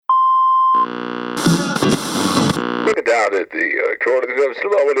Look down at the corner of the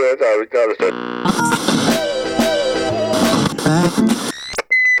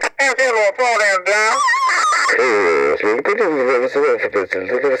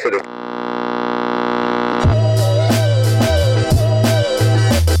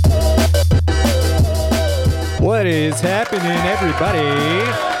What is happening, everybody?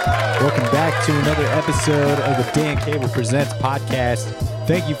 Welcome back to another episode of the Dan Cable Presents podcast.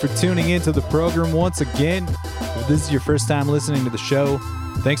 Thank you for tuning into the program once again. If this is your first time listening to the show,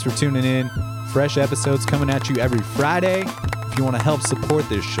 thanks for tuning in. Fresh episodes coming at you every Friday. If you want to help support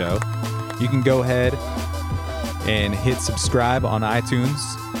this show, you can go ahead and hit subscribe on iTunes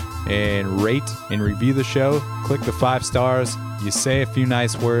and rate and review the show. Click the 5 stars. You say a few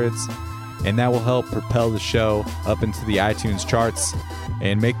nice words, and that will help propel the show up into the iTunes charts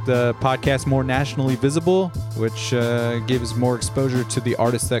and make the podcast more nationally visible, which gives more exposure to the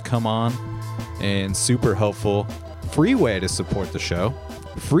artists that come on, and super helpful. Free way to support the show.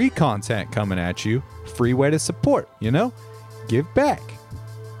 Free content coming at you. Free way to support, you know? Give back.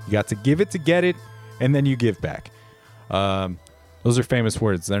 You got to give it to get it, and then you give back. Those are famous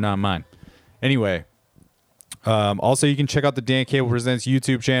words. They're not mine. Anyway, also you can check out the Dan Cable Presents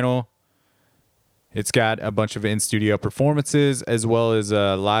YouTube channel. It's got a bunch of in-studio performances as well as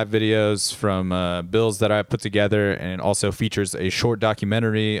live videos from bills that I put together, and also features a short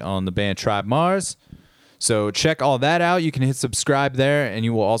documentary on the band Tribe Mars. So check all that out. You can hit subscribe there, and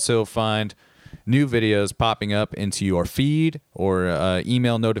you will also find new videos popping up into your feed or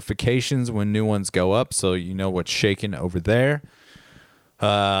email notifications when new ones go up, so you know what's shaking over there.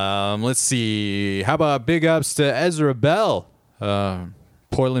 Let's see. How about big ups to Ezra Bell,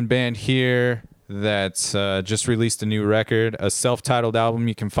 Portland band here that just released a new record, a self-titled album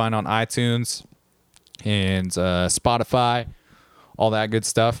you can find on iTunes and Spotify, all that good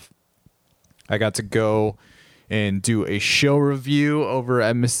stuff. I got to go and do a show review over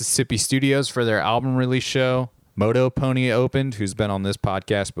at Mississippi Studios for their album release show. Moto Pony opened, who's been on this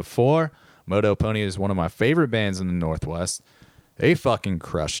podcast before. Moto Pony is one of my favorite bands in the Northwest. They fucking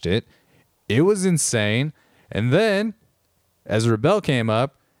crushed it. It was insane. And then Ezra Bell came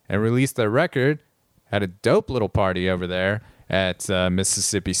up and released their record, had a dope little party over there at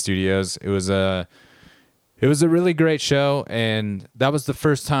Mississippi Studios. It was a really great show, and that was the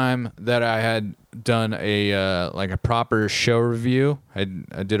first time that I had done a proper show review. I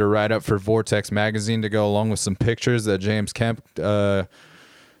did a write-up for Vortex Magazine to go along with some pictures that James Kemp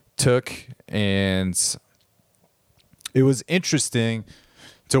took, and it was interesting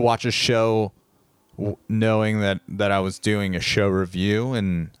to watch a show knowing that I was doing a show review,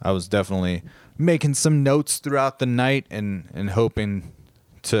 and I was definitely making some notes throughout the night and hoping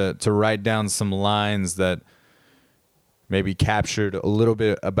to write down some lines that maybe captured a little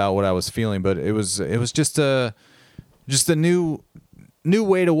bit about what I was feeling. But it was just a new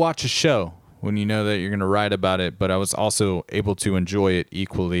way to watch a show when you know that you're going to write about it, but I was also able to enjoy it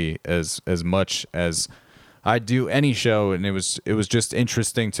equally as much as I do any show, and it was just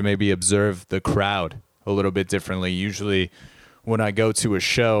interesting to maybe observe the crowd a little bit differently. Usually when I go to a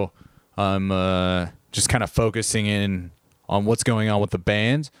show, I'm just kind of focusing in on what's going on with the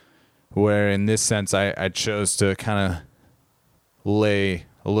band, where in this sense I chose to kind of lay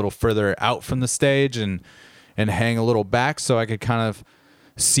a little further out from the stage and hang a little back so I could kind of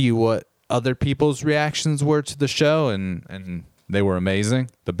see what other people's reactions were to the show, and they were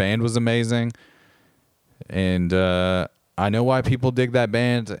amazing. The band was amazing. And I know why people dig that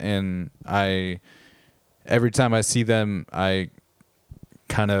band, and every time I see them, I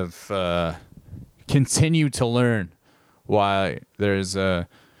kind of continue to learn why there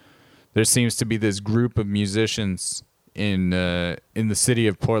seems to be this group of musicians in the city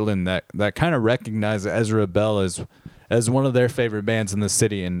of Portland that kind of recognize Ezra Bell as one of their favorite bands in the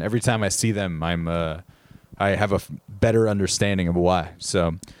city, and every time I see them, I have a better understanding of why.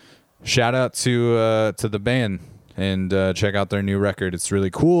 So shout out to the band, and check out their new record. It's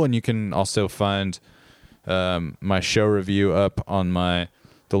really cool, and you can also find my show review up on the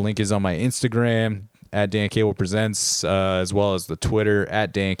link is on my Instagram at Dan Cable Presents, as well as the Twitter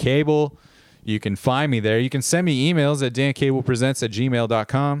at Dan Cable. You can find me there. You can send me emails at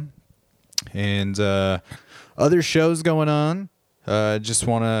dancablepresents@gmail.com, and other shows going on. Just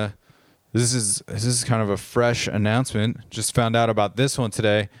want to. This is kind of a fresh announcement. Just found out about this one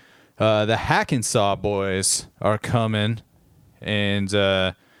today. The Hackensaw Boys are coming, and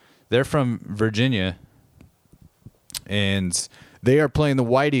they're from Virginia, and they are playing the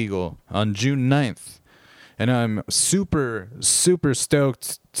White Eagle on June 9th. And I'm super, super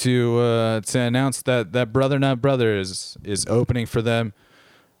stoked to announce that Brother Not Brother is opening for them.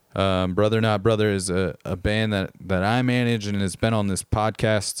 Brother Not Brother is a band that I manage and has been on this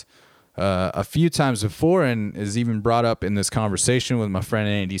podcast a few times before and is even brought up in this conversation with my friend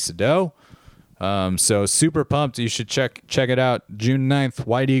Andy Sado. So super pumped. You should check it out. June 9th,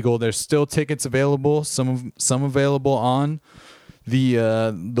 White Eagle. There's still tickets available. Some available on the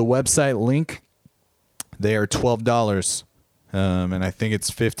website link. They are $12. And I think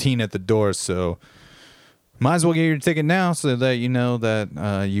it's $15 at the door. So might as well get your ticket now so that you know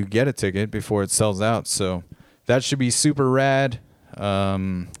that you get a ticket before it sells out. So that should be super rad.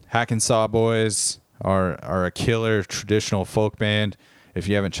 Hack and Saw Boys are a killer traditional folk band. If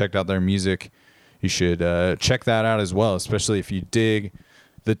you haven't checked out their music, you should check that out as well, especially if you dig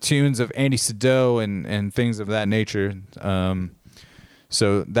the tunes of Andy Sado and things of that nature.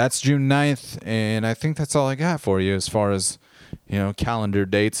 So that's June 9th, and I think that's all I got for you as far as, calendar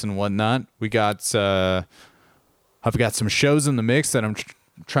dates and whatnot. We got I've got some shows in the mix that I'm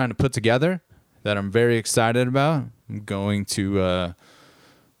trying to put together that I'm very excited about. I'm going to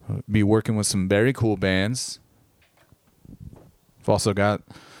be working with some very cool bands. I've also got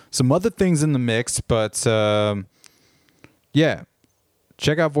some other things in the mix, but yeah.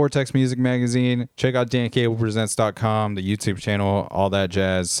 Check out Vortex Music Magazine. Check out DanCablePresents.com, the YouTube channel, all that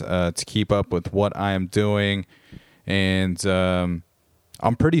jazz, to keep up with what I am doing. And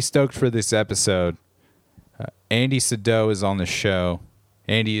I'm pretty stoked for this episode. Andy Sado is on the show.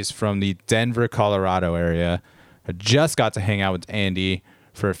 Andy is from the Denver, Colorado area. I just got to hang out with Andy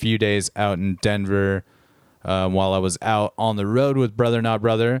for a few days out in Denver while I was out on the road with Brother Not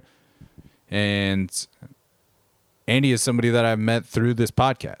Brother. And Andy is somebody that I've met through this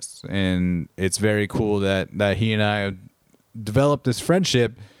podcast. And it's very cool that he and I have developed this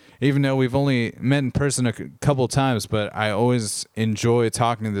friendship, even though we've only met in person a couple of times. But I always enjoy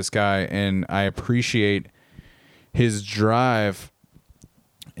talking to this guy, and I appreciate his drive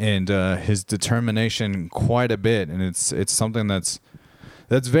and his determination quite a bit, and it's something that's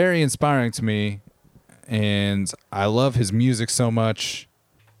very inspiring to me, and I love his music so much.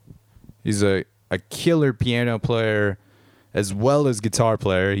 He's a killer piano player as well as guitar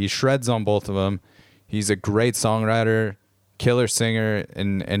player. He shreds on both of them. He's a great songwriter, killer singer,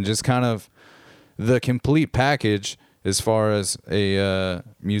 and just kind of the complete package as far as a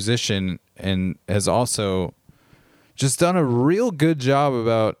musician, and has also just done a real good job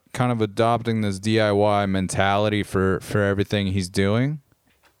about kind of adopting this DIY mentality for everything he's doing.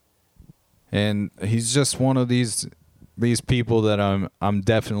 And he's just one of these people that I'm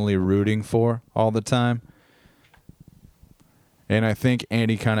definitely rooting for all the time. And I think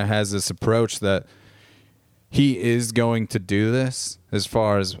Andy kind of has this approach that he is going to do this as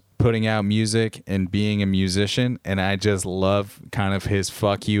far as putting out music and being a musician. And I just love kind of his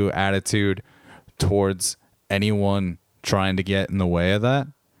fuck you attitude towards anyone trying to get in the way of that.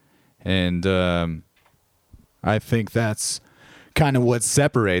 And I think that's kind of what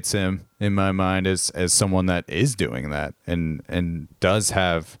separates him in my mind as someone that is doing that and does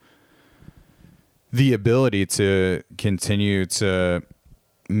have the ability to continue to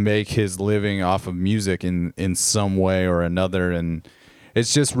make his living off of music in some way or another. And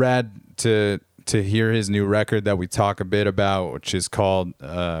it's just rad to hear his new record that we talk a bit about, which is called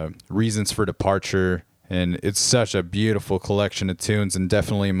Reasons for Departure. And it's such a beautiful collection of tunes, and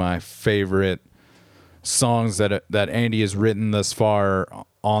definitely my favorite songs that Andy has written thus far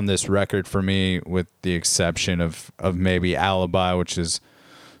on this record for me, with the exception of maybe Alibi, which is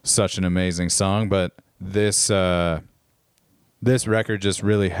such an amazing song. But this record just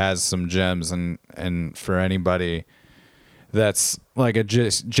really has some gems, and for anybody that's like a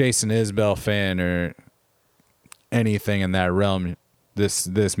Jason Isbell fan or anything in that realm,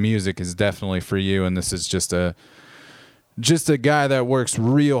 this music is definitely for you. And this is just a guy that works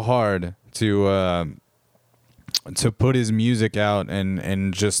real hard to put his music out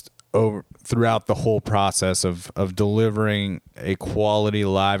and just throughout the whole process of delivering a quality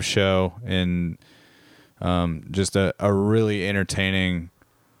live show, and just a really entertaining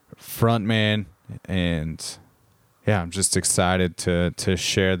frontman. And yeah, I'm just excited to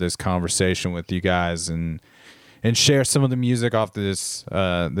share this conversation with you guys and share some of the music off this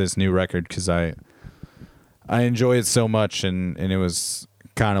new record, because I enjoy it so much, and it was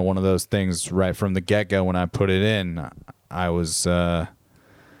kind of one of those things right from the get-go. When I put it in, I was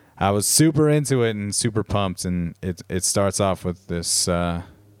super into it and super pumped, and it starts off with this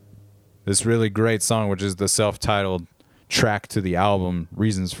really great song, which is the self-titled track to the album,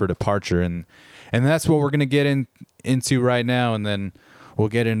 Reasons for Departure, and that's what we're gonna get into right now, and then we'll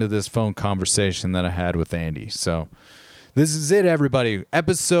get into this phone conversation that I had with Andy. So this is it, everybody.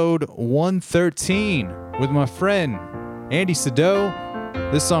 Episode 113 with my friend Andy Sado.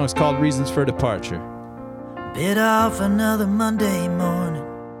 This song is called Reasons for Departure. Bit off another Monday morning,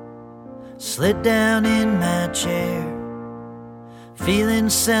 slid down in my chair, feeling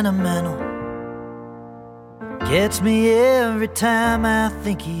sentimental. Gets me every time I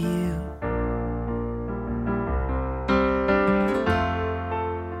think of you.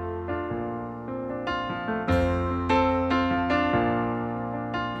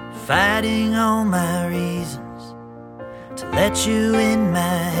 Fighting all my reasons to let you in my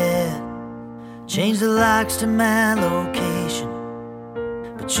head, change the locks to my location,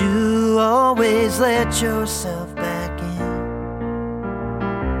 but you always let yourself back in.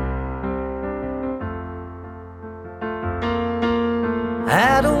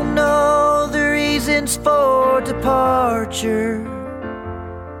 I don't know the reasons for departure.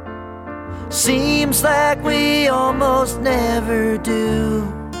 Seems like we almost never do.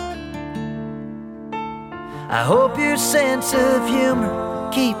 I hope your sense of humor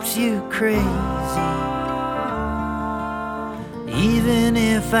keeps you crazy, even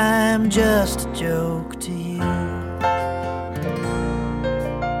if I'm just a joke to you.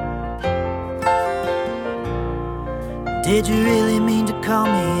 Did you really mean to call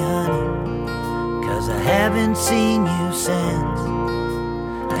me honey? 'Cause I haven't seen you since.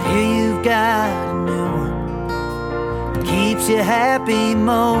 I hear you've got a new one, keeps you happy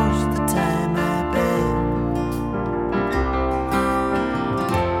most of the time, I bet.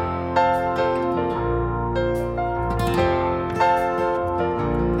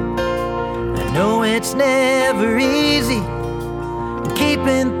 I know it's never easy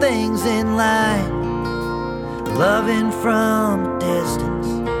keeping things in line. Loving from a distance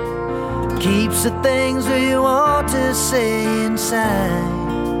keeps the things we want to say inside.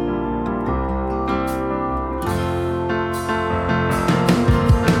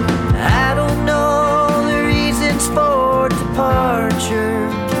 I don't know the reasons for departure.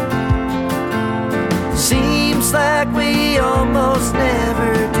 Seems like we almost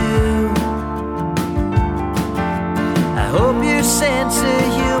never do. I hope your sense of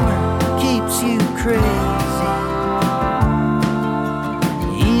humor keeps you crazy,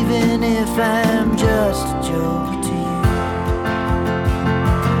 even if I'm just a joke to you.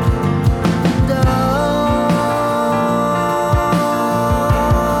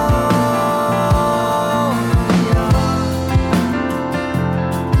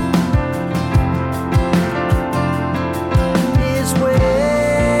 Is waiting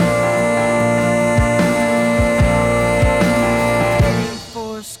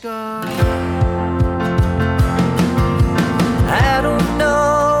for a scar. I don't know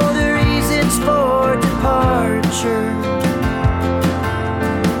for departure.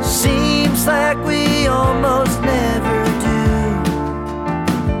 Seems like we almost never do.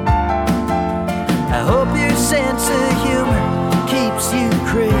 I hope your sense of humor keeps you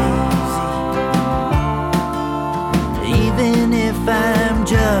crazy, even if I'm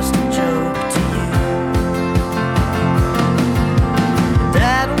just a joke to you. And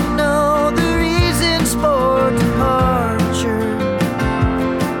I don't know the reasons for departure.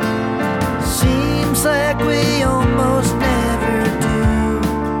 Like we almost never do.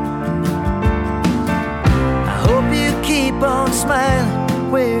 I hope you keep on smiling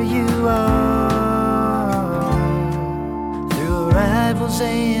where you are. Through arrivals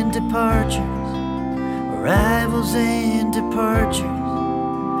and departures, arrivals and departures,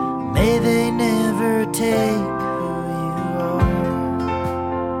 may they never take who you are.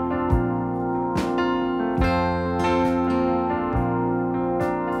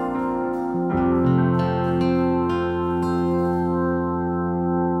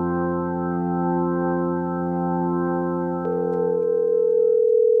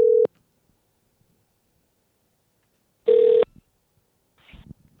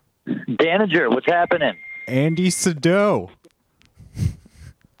 Danager, what's happening? Andy Sado.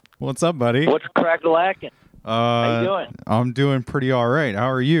 What's up, buddy? What's crack-a-lackin'? How you doing? I'm doing pretty all right. How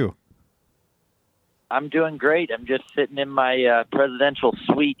are you? I'm doing great. I'm just sitting in my presidential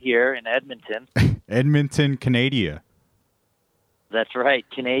suite here in Edmonton. Edmonton, Canada. That's right,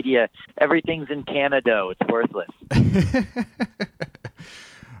 Canada. Everything's in Canada. It's worthless.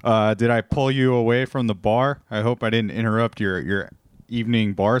 Did I pull you away from the bar? I hope I didn't interrupt your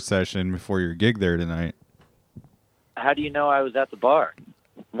evening bar session before your gig there tonight. How do you know I was at the bar?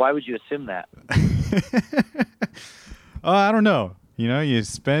 Why would you assume that? I don't know. You know, you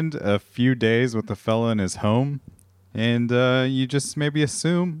spend a few days with the fella in his home, and you just maybe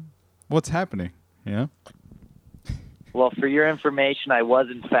assume what's happening, you know? Well, for your information, I was,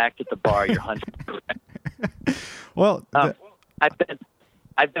 in fact, at the bar. You're 100% correct. Well,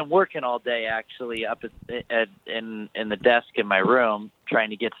 I've I've been working all day actually up in the desk in my room trying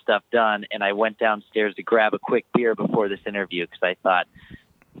to get stuff done, and I went downstairs to grab a quick beer before this interview because I thought,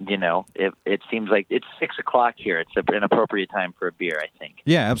 it seems like it's 6:00 here. It's an appropriate time for a beer, I think.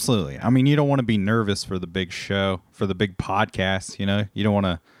 Yeah, absolutely. I mean, you don't want to be nervous for the big show, for the big podcast. You don't want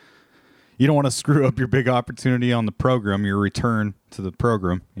to screw up your big opportunity on the program, your return to the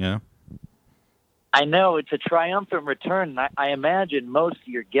program. I know it's a triumphant return. I imagine most of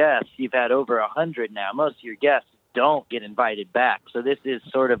your guests, you've had over 100 now. Most of your guests don't get invited back, so this is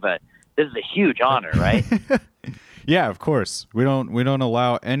a huge honor, right? Yeah, of course. We don't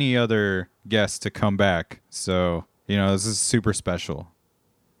allow any other guests to come back. So, this is super special.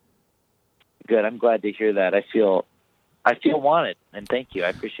 Good. I'm glad to hear that. I feel wanted, and thank you. I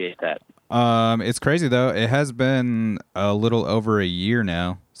appreciate that. It's crazy though. It has been a little over a year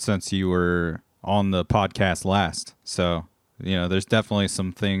now since you were on the podcast last. So, there's definitely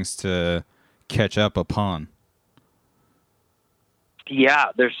some things to catch up upon. Yeah,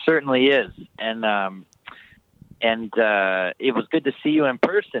 there certainly is. And it was good to see you in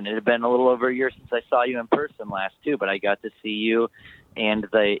person. It had been a little over a year since I saw you in person last too, but I got to see you and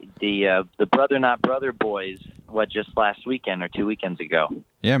the Brother Not Brother boys, just last weekend or 2 weekends ago.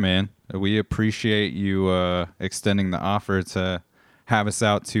 Yeah, man. We appreciate you extending the offer to have us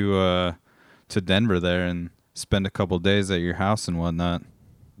out to Denver there and spend a couple days at your house and whatnot.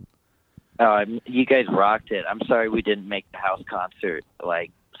 Oh, you guys rocked it. I'm sorry we didn't make the house concert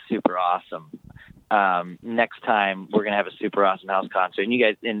super awesome. Next time we're gonna have a super awesome house concert, and you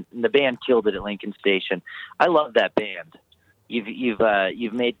guys and the band killed it at Lincoln Station. I love that band.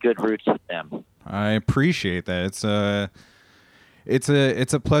 You've made good roots with them. I appreciate that. It's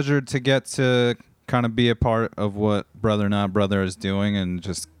a pleasure to get to kind of be a part of what Brother Not Brother is doing, and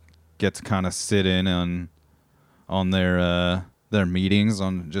just get to kind of sit in on their meetings,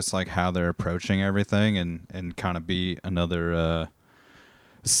 on just how they're approaching everything, and kind of be another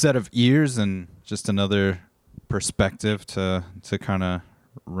set of ears and just another perspective to kind of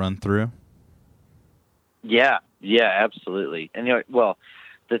run through. Yeah, absolutely. And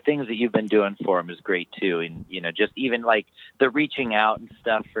the things that you've been doing for them is great too. And just even the reaching out and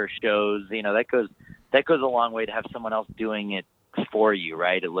stuff for shows, that goes a long way to have someone else doing it for you,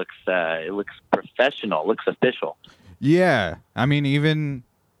 right? It looks professional, it looks official. Yeah, I mean,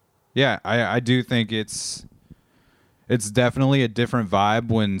 I do think it's definitely a different vibe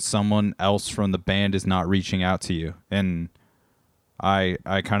when someone else from the band is not reaching out to you. And I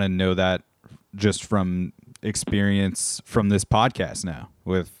kind of know that just from experience from this podcast now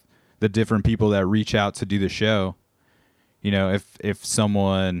with the different people that reach out to do the show. If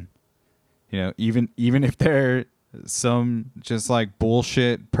someone, even if they're some just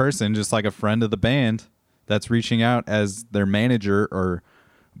bullshit person, just a friend of the band that's reaching out as their manager or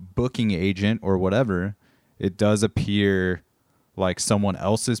booking agent or whatever, it does appear like someone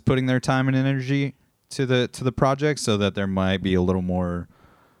else is putting their time and energy to the project, so that there might be a little more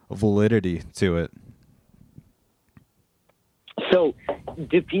validity to it. So,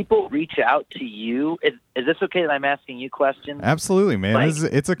 do people reach out to you? Is this okay that I'm asking you questions? Absolutely, man.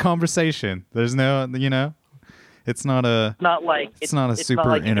 It's a conversation. There's no, it's not a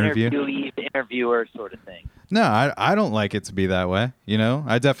super interview. Interviewer sort of thing. No, I don't like it to be that way.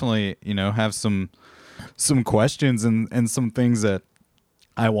 I definitely, have some questions and some things that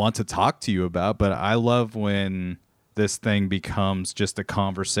I want to talk to you about, but I love when this thing becomes just a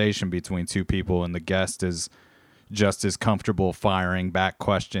conversation between two people and the guest is just as comfortable firing back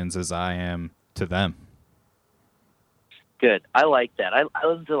questions as I am to them. Good. I like that. I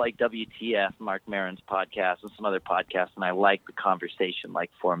listen to WTF, Mark Maron's podcast, and some other podcasts, and I like the conversation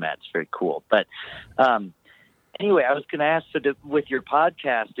format. It's very cool. But anyway, I was going to ask, with your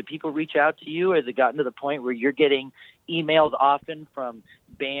podcast, do people reach out to you? Has it gotten to the point where you're getting emails often from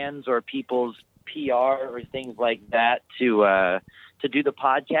bands or people's PR or things like that to do the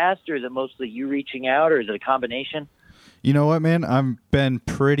podcast, or is it mostly you reaching out, or is it a combination? You know what, man? I've been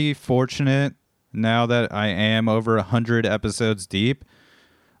pretty fortunate now that I am over 100 episodes deep,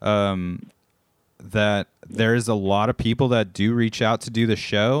 that there's a lot of people that do reach out to do the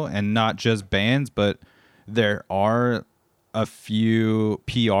show, and not just bands, but there are a few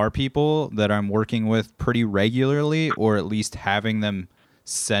PR people that I'm working with pretty regularly, or at least having them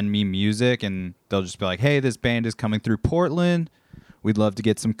send me music, and they'll just be like, hey, this band is coming through Portland. We'd love to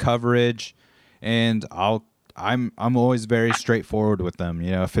get some coverage. And I'm always very straightforward with them.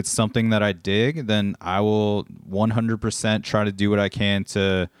 If it's something that I dig, then I will 100% try to do what I can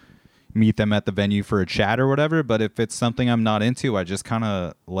to meet them at the venue for a chat or whatever. But if it's something I'm not into, I just kind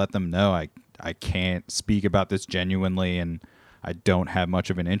of let them know I can't speak about this genuinely, and I don't have much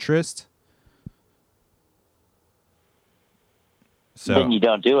of an interest. So then you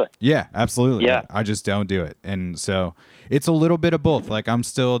don't do it. yeah, absolutely. Yeah. I just don't do it. And so it's a little bit of both. Like I'm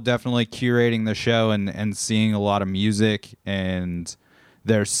still definitely curating the show and seeing a lot of music, and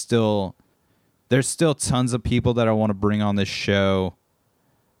there's still tons of people that I want to bring on this show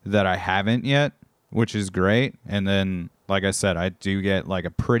that I haven't yet, which is great. And then, like I said, I do get like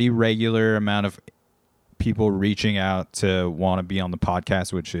a pretty regular amount of people reaching out to want to be on the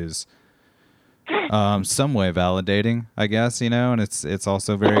podcast, which is some way validating, I guess, and it's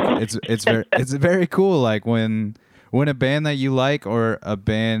also it's very cool. Like when a band that you like or a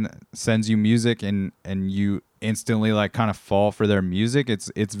band sends you music and you instantly like kind of fall for their music,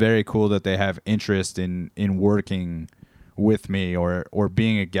 it's very cool that they have interest in working with me or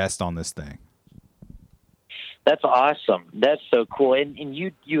being a guest on this thing. That's awesome. That's so cool. And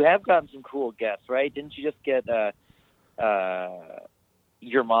you have gotten some cool guests, right? Didn't you just get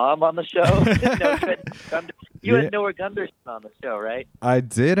your mom on the show? No, you had Noah Gunderson on the show, right? I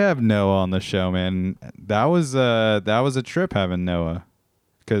did have Noah on the show, man. That was a trip having Noah,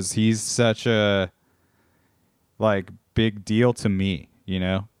 because he's such a like big deal to me,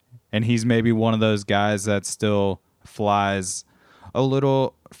 and he's maybe one of those guys that still flies a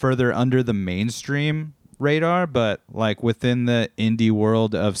little further under the mainstream radar, but like within the indie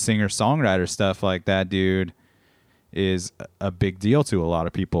world of singer-songwriter stuff, like that dude is a big deal to a lot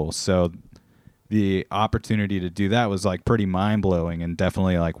of people. So the opportunity to do that was like pretty mind-blowing, and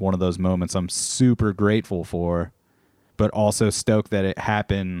definitely like one of those moments I'm super grateful for, but also stoked that it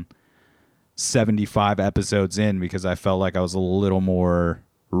happened 75 episodes in, because I felt like I was a little more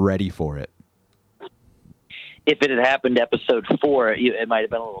ready for it. If it had happened episode 4, it might have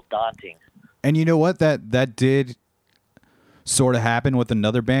been a little daunting. And you know what? That did sort of happen with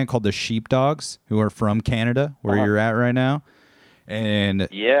another band called the Sheepdogs, who are from Canada, where you're at right now. And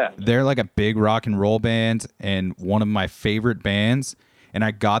yeah, they're like a big rock and roll band and one of my favorite bands. And I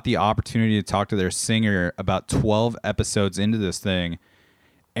got the opportunity to talk to their singer about 12 episodes into this thing.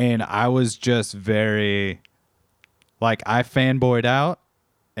 And I was just very, like, I fanboyed out.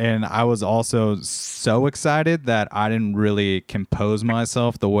 And I was also so excited that I didn't really compose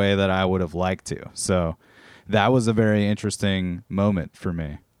myself the way that I would have liked to. So that was a very interesting moment for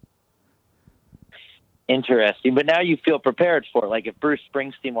me. Interesting. But now you feel prepared for it. Like if Bruce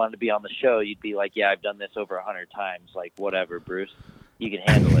Springsteen wanted to be on the show, you'd be like, yeah, I've done this over 100 times. Like, whatever, Bruce. You can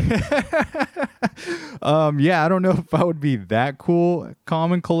handle it. Yeah, I don't know if I would be that cool,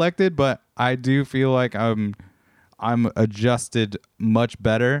 calm, and collected, but I do feel like I'm adjusted much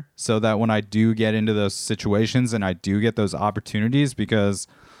better, so that when I do get into those situations and I do get those opportunities, because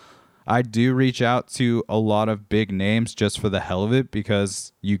I do reach out to a lot of big names just for the hell of it,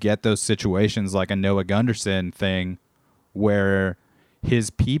 because you get those situations like a Noah Gunderson thing where his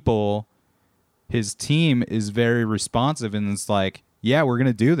people, his team is very responsive, and it's like, yeah, we're going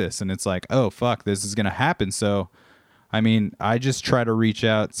to do this. And it's like, oh, fuck, this is going to happen. So, I mean, I just try to reach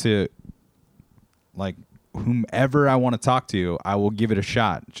out to like whomever I want to talk to. I will give it a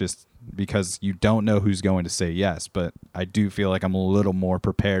shot, just because you don't know who's going to say yes. But I do feel like I'm a little more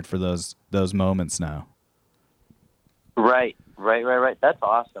prepared for those moments now. Right. That's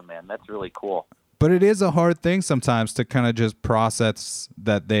awesome, man. That's really cool. But it is a hard thing sometimes to kind of just process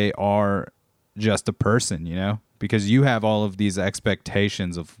that they are just a person, because you have all of these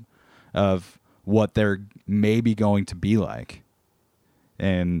expectations of what they're maybe going to be like.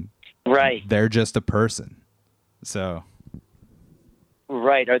 And right, they're just a person. So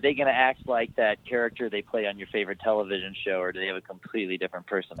right, are they going to act like that character they play on your favorite television show, or do they have a completely different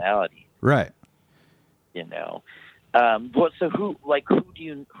personality? Right. So who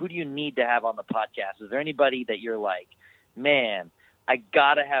do you need to have on the podcast? Is there anybody that you're like, man, I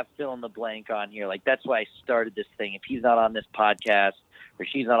gotta have fill in the blank on here? Like, that's why I started this thing. If he's not on this podcast or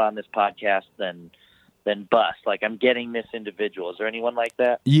she's not on this podcast, then bust. Like, I'm getting this individual. Is there anyone like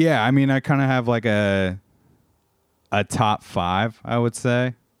that? Yeah, I mean, I kind of have like a top 5, I would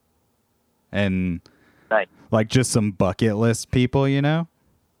say, and nice. Like just some bucket list people.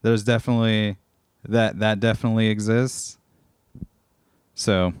 There's definitely that definitely exists.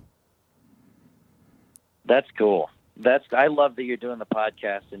 So that's cool. I love that you're doing the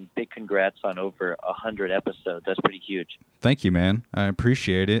podcast, and big congrats on over 100 episodes. That's pretty huge. Thank you, man. I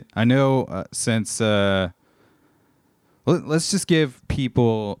appreciate it. I know since let's just give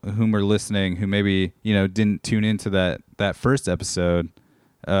people whom are listening who maybe, didn't tune into that first episode,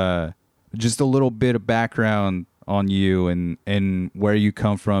 just a little bit of background on you and where you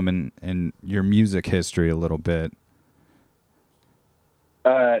come from and your music history a little bit.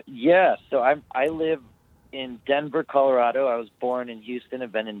 Yeah. So I live in Denver, Colorado. I was born in Houston.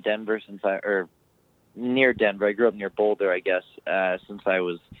 I've been in Denver or near Denver. I grew up near Boulder, I guess, since I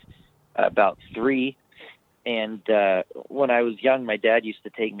was about 3. And when I was young, my dad used to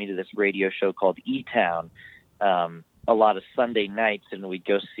take me to this radio show called E-Town a lot of Sunday nights, and we'd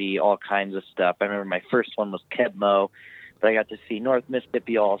go see all kinds of stuff. I remember my first one was Kebmo, but I got to see North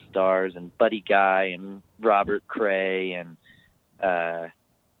Mississippi All-Stars and Buddy Guy and Robert Cray and, I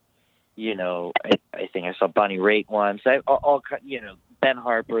think I saw Bonnie Raitt once. Ben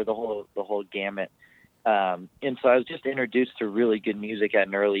Harper, the whole gamut. And so I was just introduced to really good music at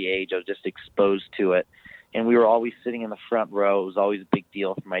an early age. I was just exposed to it. And we were always sitting in the front row. It was always a big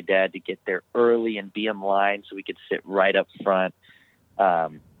deal for my dad to get there early and be in line so we could sit right up front.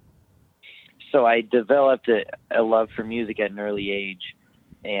 So I developed a love for music at an early age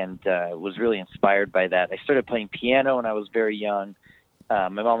and was really inspired by that. I started playing piano when I was very young. My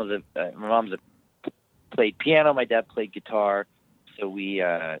mom played piano. My dad played guitar. So we,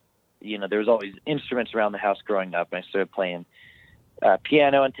 there was always instruments around the house growing up. And I started playing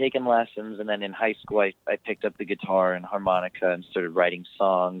piano and taking lessons. And then in high school, I picked up the guitar and harmonica and started writing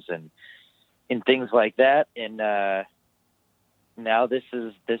songs and things like that. And now this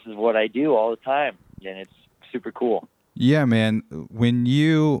is what I do all the time, and it's super cool. Yeah, man. When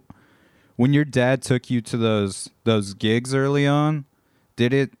your dad took you to those gigs early on,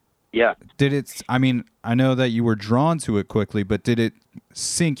 did it? Yeah. Did it? I mean, I know that you were drawn to it quickly, but did it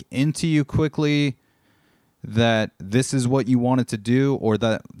sink into you quickly that this is what you wanted to do, or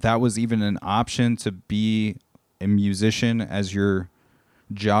that was even an option to be a musician as your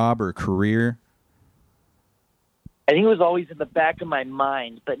job or career? I think it was always in the back of my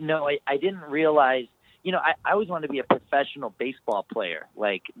mind, but no, I didn't realize, I always wanted to be a professional baseball player.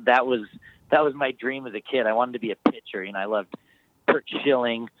 Like that was my dream as a kid. I wanted to be a pitcher. I loved Curt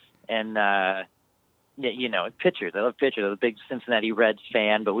Schilling and, pitchers. I love pitchers. I was a big Cincinnati Reds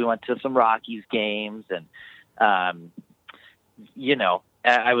fan, but we went to some Rockies games and, I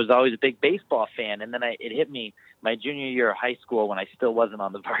was always a big baseball fan. And then it hit me my junior year of high school when I still wasn't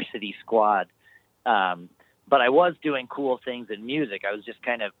on the varsity squad. But I was doing cool things in music. I was just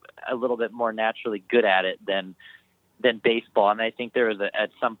kind of a little bit more naturally good at it than baseball. And I think there was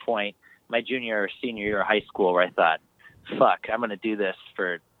at some point my junior or senior year of high school where I thought, fuck, I'm going to do this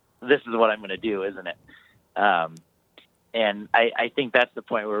this is what I'm going to do, isn't it? And I think that's the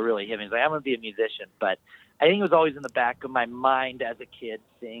point where it really hit me. It's like, I'm going to be a musician. But I think it was always in the back of my mind as a kid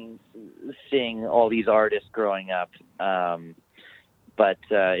seeing all these artists growing up. But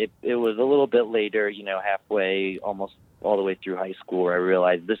it was a little bit later, halfway, almost all the way through high school, where I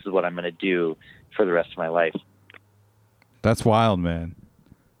realized this is what I'm going to do for the rest of my life. That's wild, man.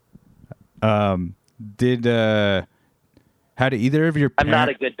 Had either of your parents... I'm not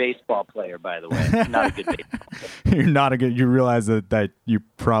a good baseball player, by the way. I'm not a good baseball player. You're not a good... You realize that you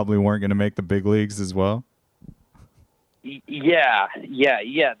probably weren't going to make the big leagues as well? Yeah.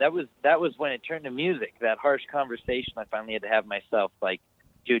 That was when it turned to music. That harsh conversation I finally had to have myself. Like,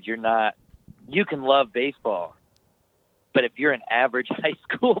 dude, you can love baseball, but if you're an average high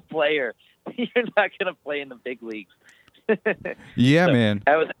school player, you're not going to play in the big leagues. Yeah, so man.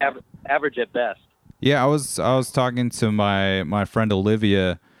 I was average at best. Yeah, I was talking to my friend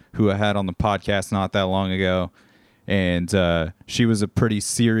Olivia, who I had on the podcast not that long ago, and she was a pretty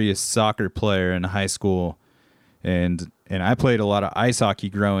serious soccer player in high school. And I played a lot of ice hockey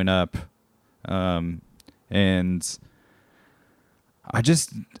growing up, and I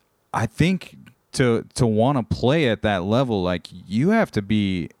think to want to play at that level, like you have to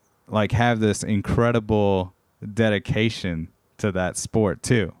be like have this incredible dedication to that sport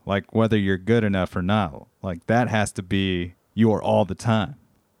too. Like whether you're good enough or not, like that has to be your all the time.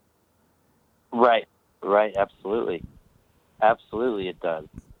 Right, absolutely, it does.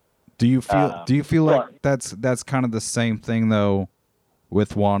 Do you feel like that's kind of the same thing though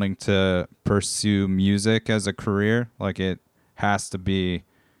with wanting to pursue music as a career? Like it has to be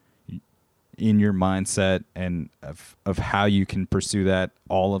in your mindset and of how you can pursue that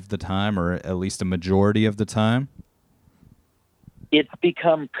all of the time, or at least a majority of the time? It's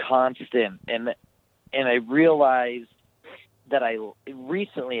become constant, and I realized that I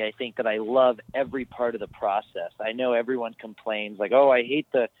think that I love every part of the process. I know everyone complains like, oh, I hate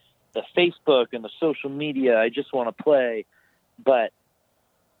the Facebook and the social media. I just want to play. But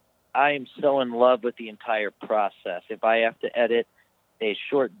I am so in love with the entire process. If I have to edit a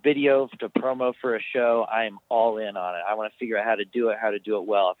short video to promo for a show, I am all in on it. I want to figure out how to do it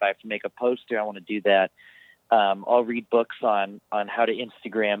well. If I have to make a poster, I want to do that. I'll read books on how to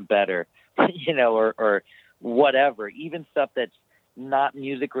Instagram better, or whatever, even stuff that's not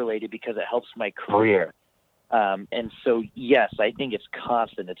music related because it helps my career. And so, yes, I think it's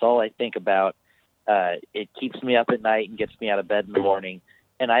constant. It's all I think about. It keeps me up at night and gets me out of bed in the morning.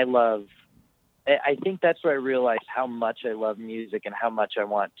 And I think that's where I realized how much I love music and how much I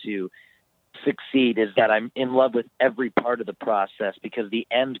want to succeed, is that I'm in love with every part of the process, because the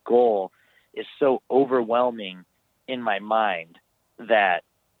end goal is so overwhelming in my mind that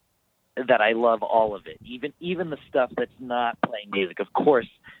I love all of it, even the stuff that's not playing music. Of course,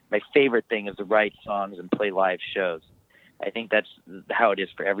 my favorite thing is to write songs and play live shows. I think that's how it is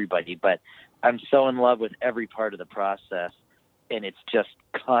for everybody, but I'm so in love with every part of the process, and it's just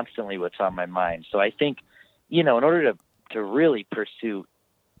constantly what's on my mind. So I think, in order to really pursue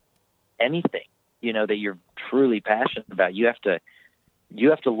anything, that you're truly passionate about, you have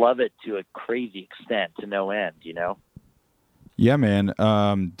to love it to a crazy extent, to no end, Yeah, man.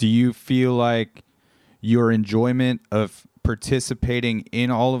 Do you feel like your enjoyment of participating in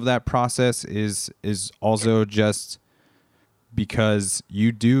all of that process is also just because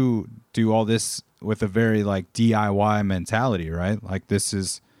you do all this with a very like DIY mentality, right? Like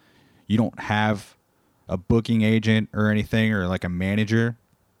you don't have a booking agent or anything, or like a manager.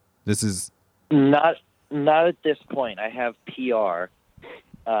 This is not at this point. I have PR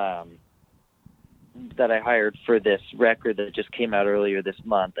that I hired for this record that just came out earlier this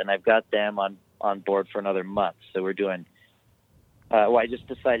month, and I've got them on board for another month. So we're doing. I just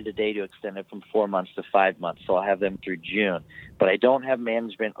decided today to extend it from 4 months to 5 months, so I'll have them through June. But I don't have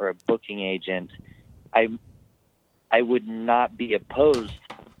management or a booking agent. I would not be opposed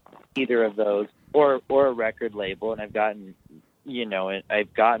to either of those, or a record label, and I've gotten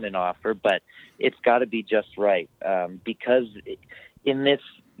an offer, but it's got to be just right, because in this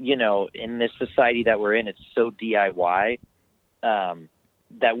society that we're in, it's so DIY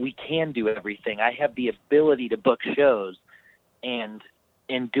that we can do everything. I have the ability to book shows and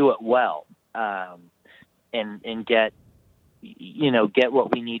do it well, and get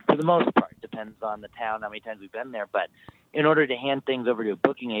what we need for the most part. Depends on the town, how many times we've been there. But in order to hand things over to a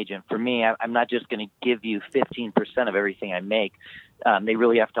booking agent, for me, I'm not just going to give you 15% of everything I make. They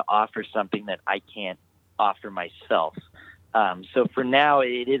really have to offer something that I can't offer myself. So for now,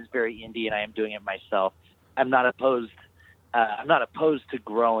 it is very indie, and I am doing it myself. I'm not opposed to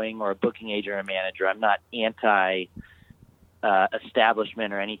growing or a booking agent or a manager. I'm not anti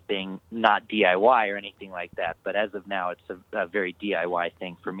establishment or anything, not DIY or anything like that. But as of now, it's a very DIY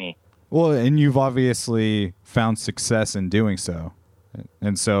thing for me. Well, and you've obviously found success in doing so.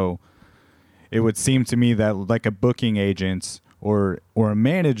 And so it would seem to me that like a booking agent or a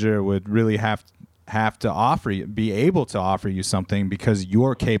manager would really have to be able to offer you something, because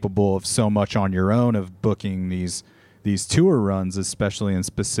you're capable of so much on your own of booking these tour runs, especially in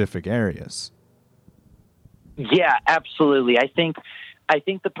specific areas. Yeah, absolutely. I think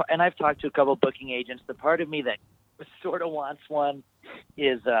and I've talked to a couple of booking agents. The part of me that sort of wants one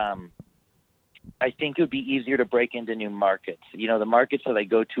is, I think it would be easier to break into new markets. The markets that I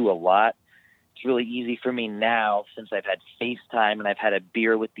go to a lot, it's really easy for me now, since I've had FaceTime and I've had a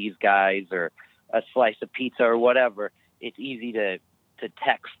beer with these guys or a slice of pizza or whatever. It's easy to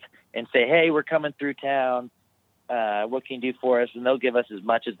text and say, hey, we're coming through town. What can you do for us? And they'll give us as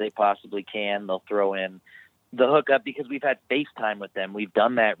much as they possibly can. They'll throw in the hookup, because we've had FaceTime with them. We've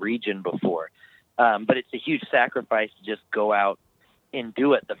done that region before. But it's a huge sacrifice to just go out and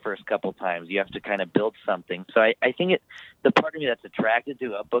do it the first couple times. You have to kind of build something. So I think the part of me that's attracted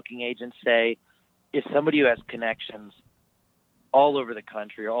to a booking agent, say, is somebody who has connections all over the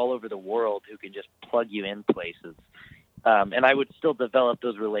country or all over the world, who can just plug you in places. And I would still develop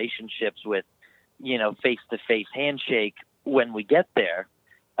those relationships with, face-to-face handshake when we get there.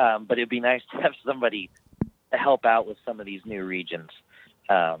 But it'd be nice to have somebody to help out with some of these new regions.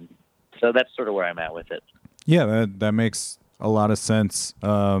 So that's sort of where I'm at with it. Yeah, that makes a lot of sense.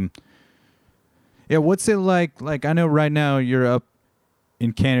 Yeah, what's it like? Like, I know right now you're up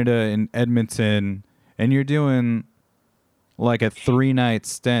in Canada, in Edmonton, and you're doing like a 3-night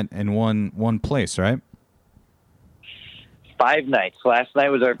stint in one place, right? 5 nights. Last night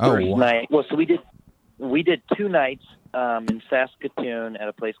was our first wow. night. Well, so we did 2 nights in Saskatoon at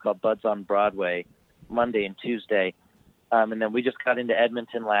a place called Buds on Broadway, Monday and Tuesday. And then we just got into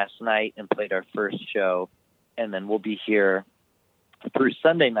Edmonton last night and played our first show. And then we'll be here through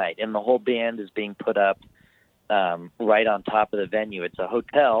Sunday night. And the whole band is being put up right on top of the venue. It's a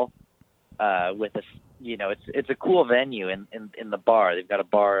hotel with a, it's a cool venue in the bar. They've got a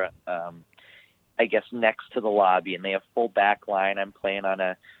bar, I guess, next to the lobby, and they have full back line. I'm playing on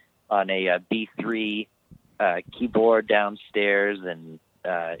a B3 keyboard downstairs, and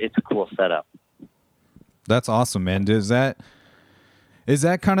it's a cool setup. That's awesome, man. Is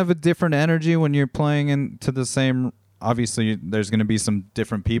that kind of a different energy when you're playing into the same? Obviously, there's going to be some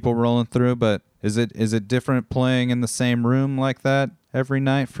different people rolling through, but is it different playing in the same room like that every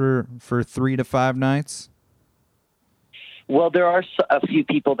night for 3 to 5 nights? Well, there are a few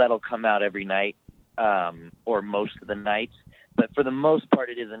people that'll come out every night, or most of the nights, but for the most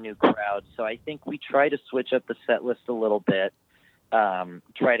part, it is a new crowd. So I think we try to switch up the set list a little bit,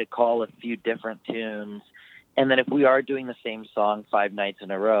 try to call a few different tunes, and then if we are doing the same song 5 nights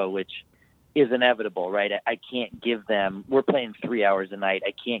in a row, which is inevitable, right? I can't give them, we're playing 3 hours a night.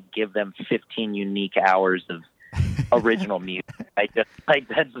 I can't give them 15 unique hours of original music. I just, like,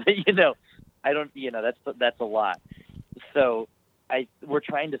 that's, I don't, that's a lot. So we're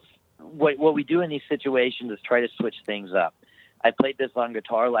trying to, what we do in these situations is try to switch things up. I played this on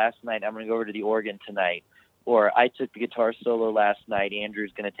guitar last night. I'm going to go over to the organ tonight. Or I took the guitar solo last night.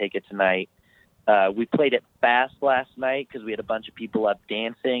 Andrew's going to take it tonight. We played it fast last night because we had a bunch of people up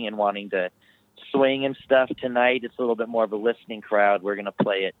dancing and wanting to swing and stuff. Tonight, it's a little bit more of a listening crowd. We're going to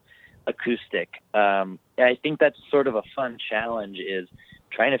play it acoustic. And I think that's sort of a fun challenge, is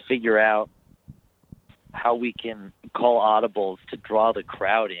trying to figure out how we can call audibles to draw the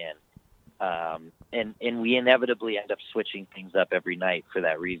crowd in. And we inevitably end up switching things up every night for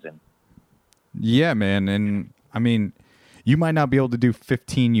that reason. Yeah, man. And I mean, you might not be able to do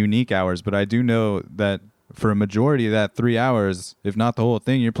 15 unique hours, but I do know that for a majority of that 3 hours, if not the whole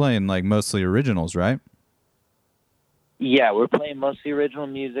thing, you're playing like mostly originals, right? Yeah, we're playing mostly original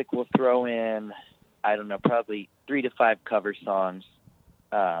music. We'll throw in, I don't know, probably 3 to 5 cover songs.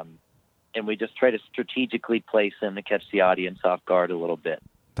 And we just try to strategically place them to catch the audience off guard a little bit.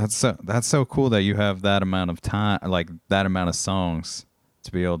 That's so cool that you have that amount of time, like that amount of songs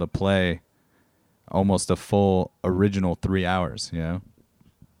to be able to play almost a full original 3 hours, you know?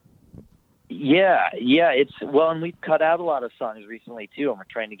 Yeah. And we've cut out a lot of songs recently too, and we're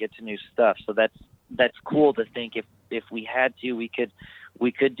trying to get to new stuff. So that's cool to think if we had to, we could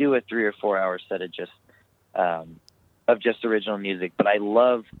do a 3 or 4 hour set of just original music. But I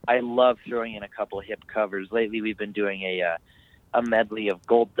love throwing in a couple of hip covers. Lately, we've been doing a medley of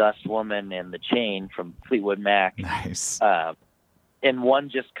Gold Dust Woman and The Chain from Fleetwood Mac. Nice. And one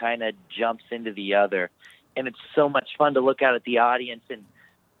just kind of jumps into the other. And it's so much fun to look out at the audience, and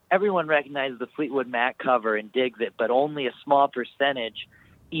everyone recognizes the Fleetwood Mac cover and digs it, but only a small percentage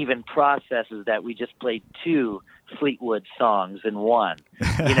even processes that we just played 2 Fleetwood songs in one.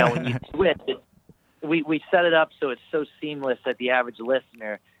 When you switch it, we set it up so it's so seamless that the average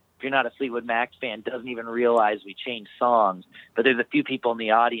listener, if you're not a Fleetwood Mac fan, doesn't even realize we changed songs. But there's a few people in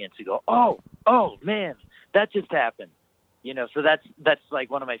the audience who go, oh man, that just happened. So that's like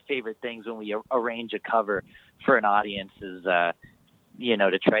one of my favorite things when we arrange a cover for an audience is, to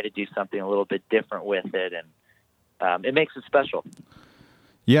try to do something a little bit different with it. And it makes it special.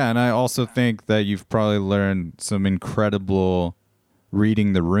 Yeah, and I also think that you've probably learned some incredible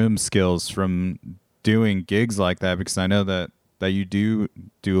reading the room skills from doing gigs like that, because I know that you do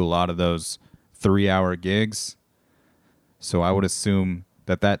a lot of those 3 hour gigs. So I would assume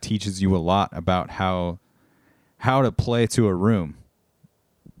that teaches you a lot about how to play to a room.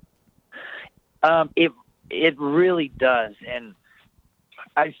 It really does. And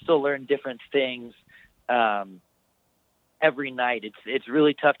I still learn different things every night. It's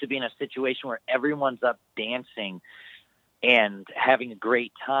really tough to be in a situation where everyone's up dancing and having a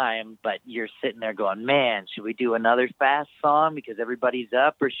great time, but you're sitting there going, man, should we do another fast song because everybody's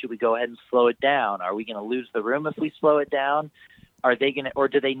up, or should we go ahead and slow it down? Are we going to lose the room if we slow it down? Are they going to, or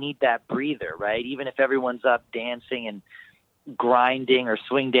do they need that breather, right? Even if everyone's up dancing and grinding or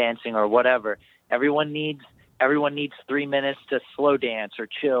swing dancing or whatever, everyone needs 3 minutes to slow dance or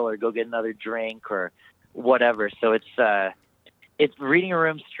chill or go get another drink or whatever. So it's reading a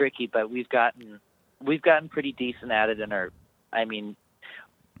room's tricky, but we've gotten pretty decent at it, and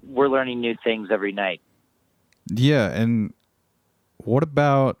we're learning new things every night. Yeah. And what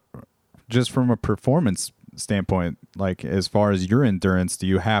about just from a performance standpoint, like as far as your endurance, do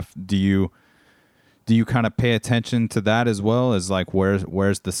you kind of pay attention to that as well as like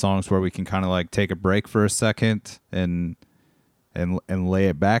where's the songs where we can kind of like take a break for a second and lay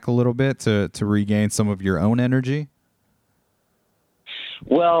it back a little bit to regain some of your own energy?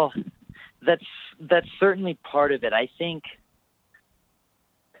 Well, that's certainly part of it. I think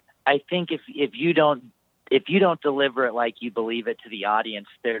if you don't deliver it like you believe it to the audience,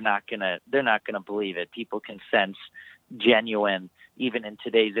 they're not gonna believe it. People can sense genuine, even in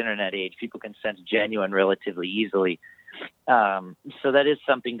today's internet age, people can sense genuine relatively easily. So that is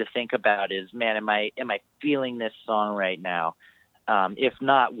something to think about is, man, am I feeling this song right now? If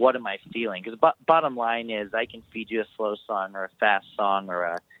not, what am I feeling? Because bottom line is, I can feed you a slow song or a fast song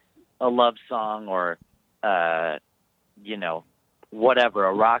or a love song or whatever,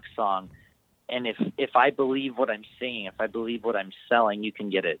 a rock song. And if I believe what I'm singing, if I believe what I'm selling, you can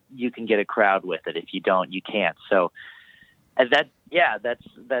get it. You can get a crowd with it. If you don't, you can't. So that's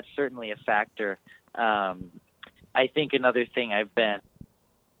certainly a factor. I think another thing I've been.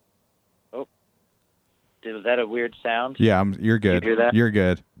 Oh, was that a weird sound? Yeah, you're good. Did you hear that? You're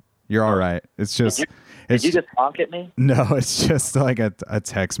good. You're all right. It's just. Did you just honk at me? No, it's just like a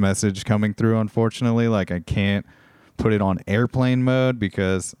text message coming through. Unfortunately, like I can't put it on airplane mode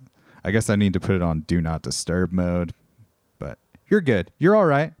because I guess I need to put it on do not disturb mode. But you're good. You're all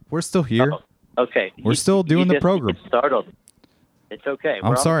right. We're still here. Oh, okay. We're still doing the program. You startled. It's okay.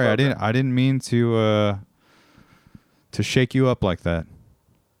 I'm sorry. I didn't mean to shake you up like that.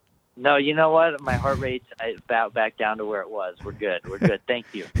 No, you know what? My heart rate's about back down to where it was. We're good. We're good. Thank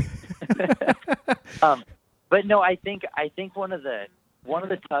you. But no, I think one of the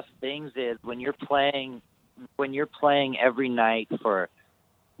tough things is when you're playing every night for,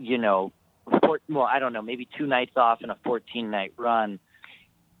 I don't know, maybe 2 nights off in a 14-night run.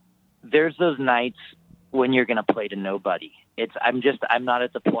 There's those nights when you're going to play to nobody. I'm not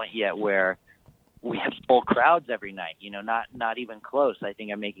at the point yet where we have full crowds every night, not even close. I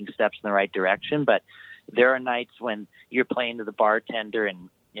think I'm making steps in the right direction, but there are nights when you're playing to the bartender and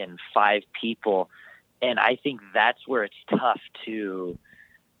 5 people. And I think that's where it's tough to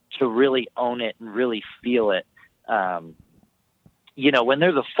really own it and really feel it. When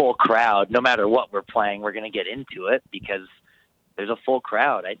there's a full crowd, no matter what we're playing, we're going to get into it because there's a full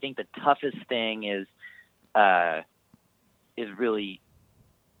crowd. I think the toughest thing is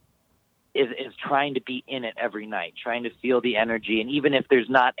trying to be in it every night, trying to feel the energy. And even if there's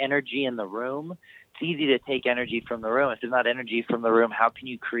not energy in the room, it's easy to take energy from the room. If there's not energy from the room, how can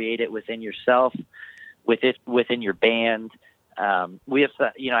you create it within yourself, within your band? We have,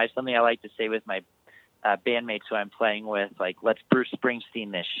 I have something I like to say with my bandmates who I'm playing with, like, let's Bruce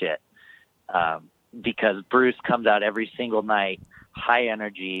Springsteen this shit. Because Bruce comes out every single night, high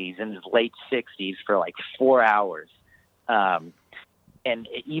energy. He's in his late 60s for like 4 hours. And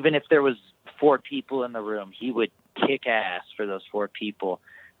even if there was 4 people in the room, he would kick ass for those 4 people.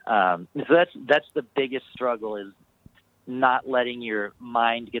 So that's the biggest struggle, is not letting your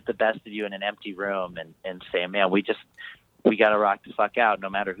mind get the best of you in an empty room and say, man, we got to rock the fuck out no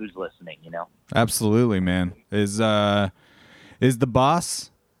matter who's listening, Absolutely, man. Is the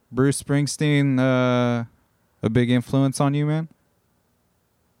boss, Bruce Springsteen, a big influence on you, man?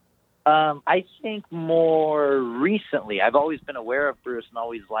 I think more recently, I've always been aware of Bruce and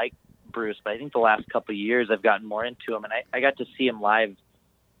always liked Bruce, but I think the last couple of years I've gotten more into him, and I got to see him live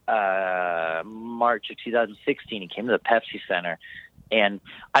March of 2016. He came to the Pepsi Center, and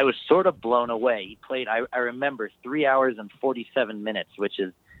I was sort of blown away. He played, I remember, 3 hours and 47 minutes, which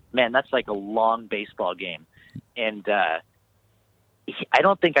is, man, that's like a long baseball game. And I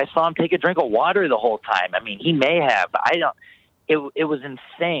don't think I saw him take a drink of water the whole time. I mean, he may have, but I don't. It was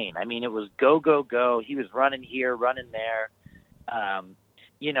insane. I mean, it was go, go, go. He was running here, running there. And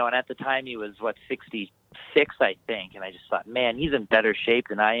at the time he was, 66, I think. And I just thought, man, he's in better shape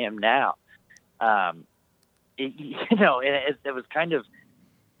than I am now. It was kind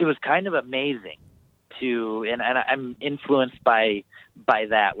of amazing and I'm influenced by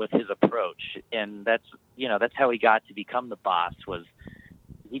that with his approach. And that's how he got to become the boss. Was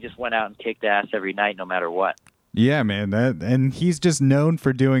he just went out and kicked ass every night, no matter what. Yeah, man. And he's just known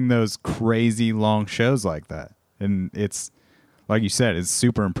for doing those crazy long shows like that. And it's, like you said, it's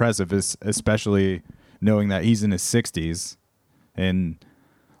super impressive, especially knowing that he's in his 60s. And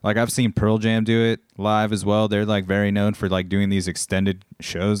like, I've seen Pearl Jam do it live as well. They're like very known for like doing these extended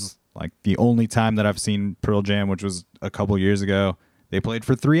shows. Like, the only time that I've seen Pearl Jam, which was a couple years ago, they played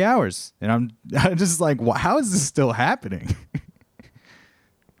for 3 hours. And I'm just like, how is this still happening?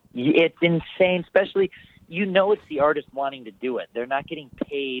 It's insane, especially, it's the artist wanting to do it. They're not getting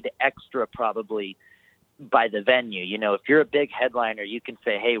paid extra probably by the venue. If you're a big headliner, you can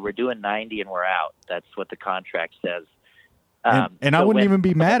say, hey, we're doing 90 and we're out. That's what the contract says. And I wouldn't even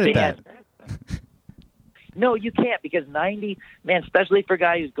be mad at that. No, you can't, because 90, man, especially for a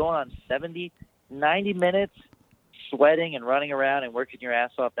guy who's going on 70, 90 minutes sweating and running around and working your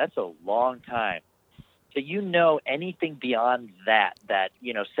ass off, that's a long time. So anything beyond that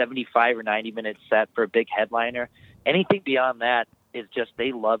 75 or 90 minute set for a big headliner, anything beyond that is just,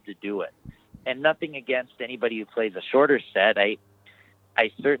 they love to do it. And nothing against anybody who plays a shorter set. I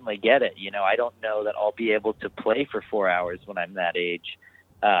certainly get it. I don't know that I'll be able to play for 4 hours when I'm that age.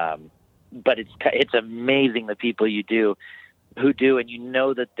 But it's amazing the people you do. who do, and you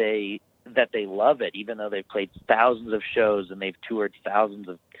know that they love it, even though they've played thousands of shows and they've toured thousands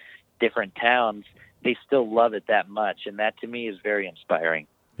of different towns. They still love it that much, and that to me is very inspiring.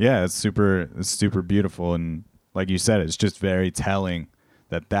 Yeah, it's super beautiful, and like you said, it's just very telling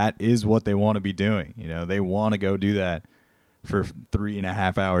that is what they want to be doing. You know, they want to go do that for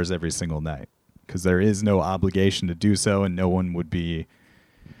 3.5 hours every single night, because there is no obligation to do so, and no one would be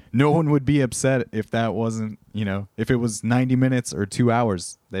upset if that wasn't, you know, if it was 90 minutes or 2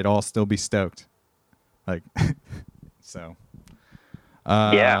 hours, they'd all still be stoked. Like, so.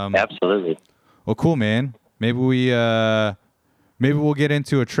 Yeah, absolutely. Well, cool, man. Maybe we'll get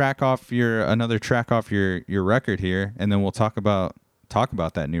into another track off your record here, and then we'll talk about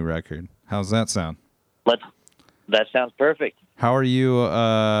that new record. How's that sound? That sounds perfect. How are you?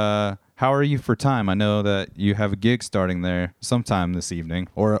 How are you for time? I know that you have a gig starting there sometime this evening,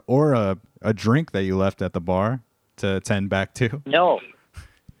 or a drink that you left at the bar to attend back to. No.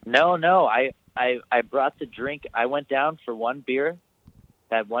 I brought the drink. I went down for one beer,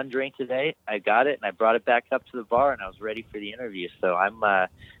 had one drink today. I got it, and I brought it back up to the bar, and I was ready for the interview. So I'm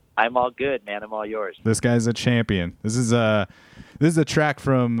all good, man. I'm all yours. This guy's a champion. This is a track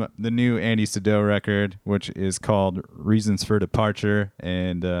from the new Andy Sado record, which is called Reasons for Departure,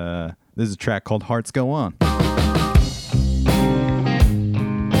 and this is a track called Hearts Go On.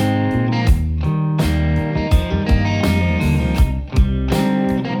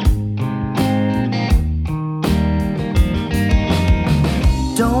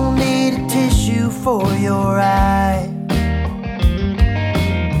 Don't need a tissue for your eye.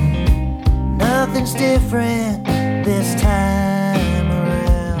 Nothing's different this time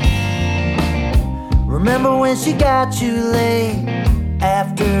around. Remember when she got you late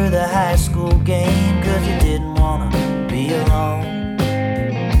after the high school game, 'cause you didn't wanna be alone.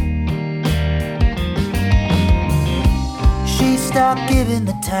 She stopped giving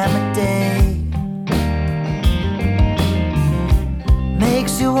the time of day.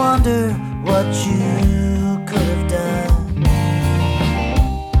 Makes you wonder what you could have done.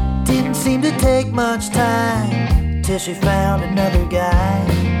 Didn't seem to take much time till she found another guy.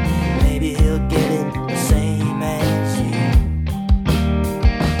 Maybe he'll get it the same as you.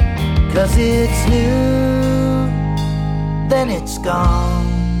 'Cause it's new, then it's gone.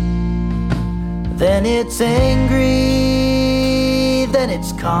 Then it's angry, then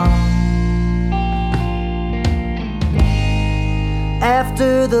it's calm.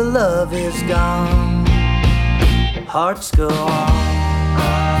 After the love is gone, hearts go on.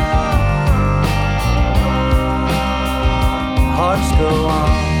 Hearts go on.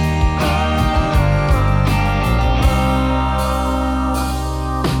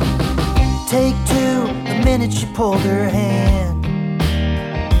 Take two, the minute she pulled her hand.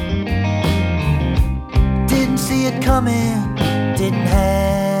 Didn't see it coming, didn't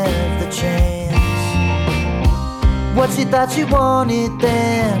have the chance. What she thought she wanted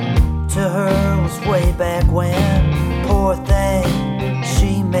then, to her was way back when. Poor thing,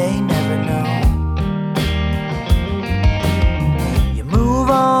 she may never know. You move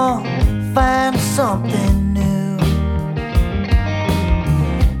on, find something new.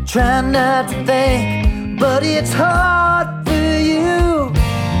 Try not to think, but it's hard for you.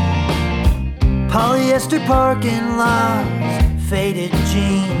 Polyester parking lots, faded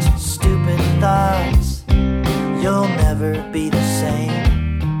jeans, stupid thoughts. You'll never be the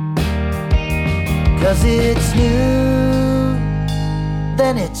same. 'Cause it's new,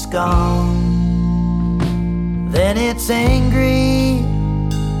 then it's gone. Then it's angry,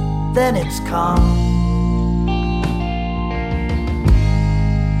 then it's calm.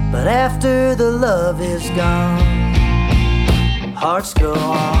 But after the love is gone, hearts go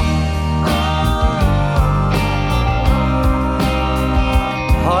on.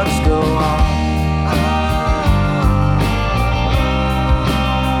 Hearts go on.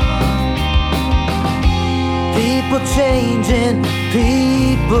 People changing,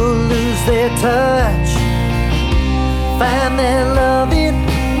 people lose their touch. Find that loving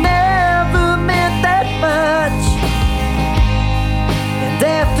never meant that much. And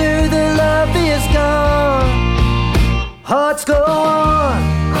after the love is gone, hearts go on.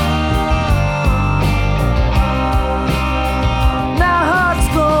 Now hearts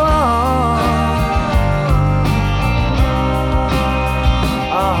go on.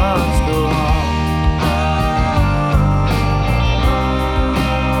 Our hearts go on.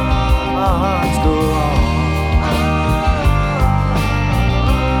 Our hearts go on.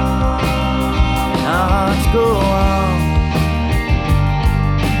 Our hearts go on.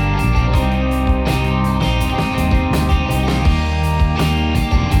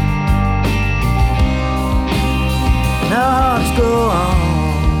 Our hearts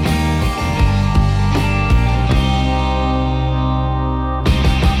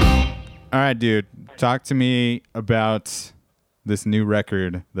right, dude. Talk to me about this new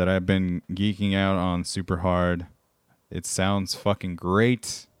record that I've been geeking out on super hard. It sounds fucking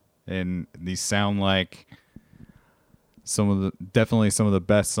great, and these sound like definitely some of the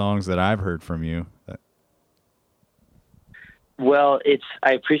best songs that I've heard from you. Well,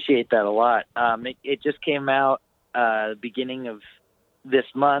 I appreciate that a lot. It just came out beginning of this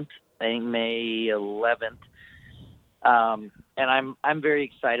month, I think May 11th. And I'm very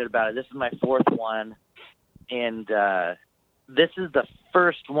excited about it. This is my fourth one, and this is the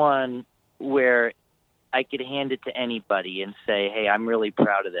first one where I could hand it to anybody and say, "Hey, I'm really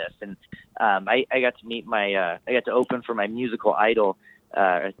proud of this." And I got to meet I got to open for my musical idol,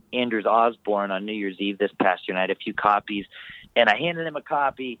 Anders Osborne, on New Year's Eve this past year, and I had a few copies, and I handed him a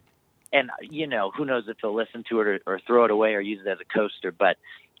copy, and who knows if he'll listen to it or throw it away or use it as a coaster, but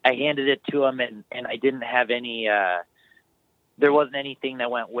I handed it to him, and I didn't have any. There wasn't anything that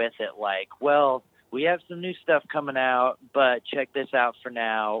went with it, like, well, we have some new stuff coming out, but check this out for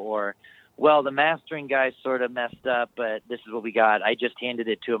now, or, well, the mastering guy sort of messed up, but this is what we got. I just handed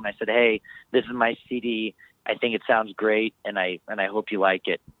it to him. I said, "Hey, this is my CD. I think it sounds great, and I hope you like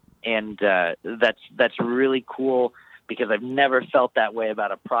it." And that's really cool, because I've never felt that way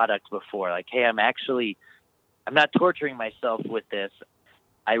about a product before. Like, hey, I'm not torturing myself with this.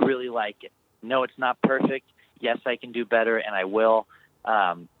 I really like it. No, it's not perfect. Yes, I can do better, and I will.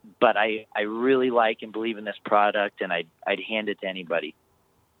 But I really like and believe in this product, and I'd hand it to anybody.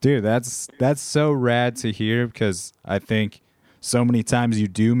 Dude, that's so rad to hear, because I think so many times you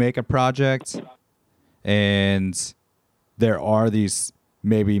do make a project and there are these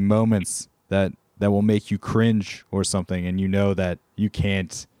maybe moments that will make you cringe or something, and that you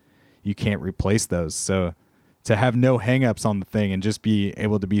can't replace those. So to have no hangups on the thing and just be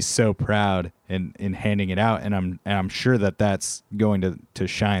able to be so proud in handing it out, and I'm sure that that's going to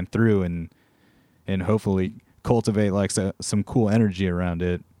shine through and hopefully cultivate like some cool energy around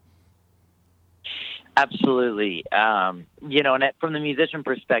it. Absolutely. And from the musician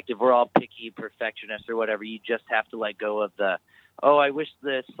perspective, we're all picky perfectionists or whatever. You just have to let go of I wish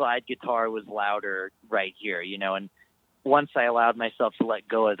the slide guitar was louder right here, and once I allowed myself to let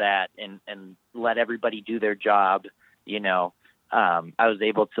go of that and let everybody do their job, I was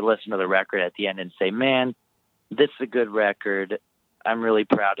able to listen to the record at the end and say, man, this is a good record. I'm really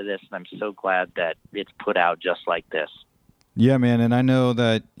proud of this, and I'm so glad that it's put out just like this. Yeah, man, and I know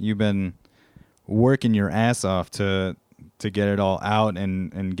that you've been working your ass off to get it all out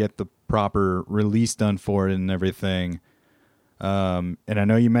and get the proper release done for it and everything. And I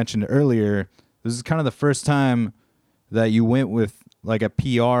know you mentioned earlier, this is kind of the first time that you went with like a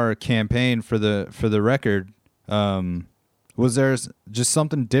PR campaign for the record. Was there just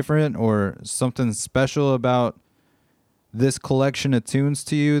something different or something special about this collection of tunes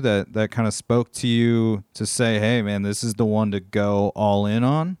to you that kind of spoke to you to say, hey man, this is the one to go all in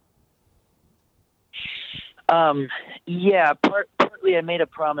on? Yeah, partly I made a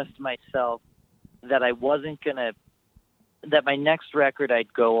promise to myself that I wasn't that my next record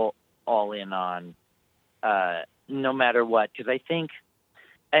I'd go all in on, no matter what. Cause I think,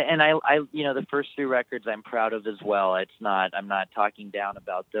 and I, the first three records I'm proud of as well. I'm not talking down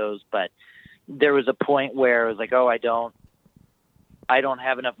about those, but there was a point where it was like, oh, I don't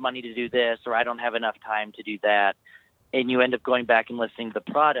have enough money to do this, or I don't have enough time to do that. And you end up going back and listening to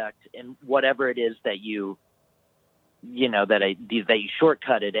the product, and whatever it is that you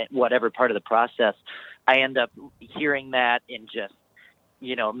shortcut it at whatever part of the process, I end up hearing that and just,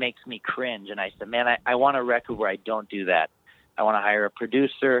 it makes me cringe. And I said, man, I want a record where I don't do that. I want to hire a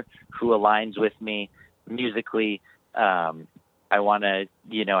producer who aligns with me musically. I want to,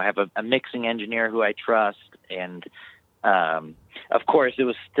 have a mixing engineer who I trust. And, of course it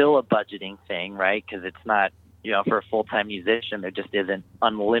was still a budgeting thing, right? Cause it's not, for a full-time musician, there just isn't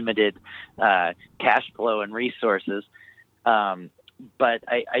unlimited, cash flow and resources. But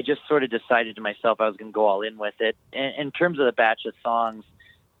I just sort of decided to myself I was going to go all in with it. In terms of the batch of songs,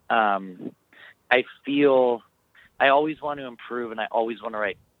 I feel I always want to improve, and I always want to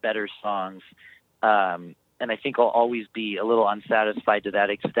write better songs. And I think I'll always be a little unsatisfied to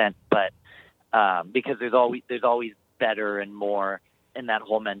that extent, but because there's always better and more in that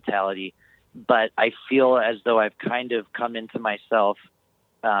whole mentality. But I feel as though I've kind of come into myself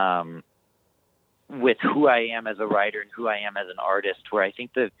with who I am as a writer and who I am as an artist, where I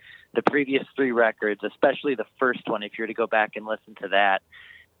think the previous three records, especially the first one, if you're to go back and listen to that,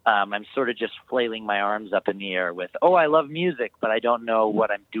 I'm sort of just flailing my arms up in the air with, I love music, but I don't know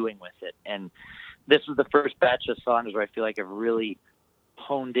what I'm doing with it. And this was the first batch of songs where I feel like I've really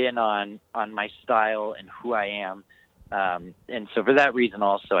honed in on my style and who I am. And so for that reason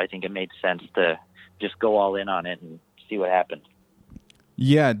also, I think it made sense to just go all in on it and see what happens.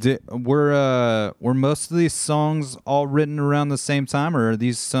 Yeah, were most of these songs all written around the same time, or are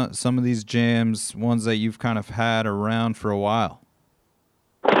these some of these jams ones that you've kind of had around for a while?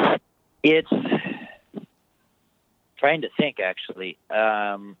 It's trying to think, actually.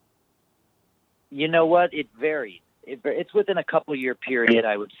 You know what? It varied. It's within a couple-year period,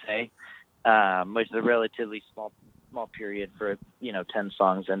 I would say, which is a relatively small period for 10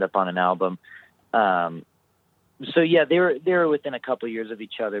 songs end up on an album. So yeah, they were within a couple of years of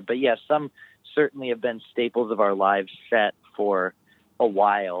each other. But yeah, some certainly have been staples of our live set for a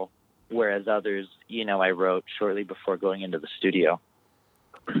while, whereas others, I wrote shortly before going into the studio.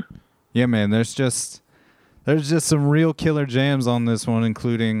 Yeah, man, there's just some real killer jams on this one,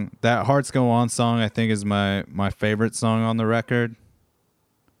 including that "Hearts Go On" song. I think is my favorite song on the record.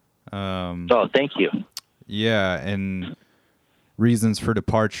 Oh, thank you. Yeah, and "Reasons for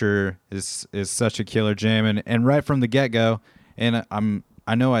Departure" is such a killer jam, and right from the get-go, and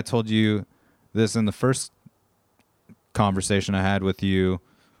I know I told you this in the first conversation I had with you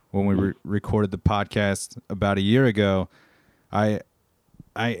when we recorded the podcast about a year ago.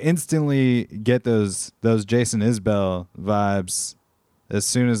 I instantly get those Jason Isbell vibes as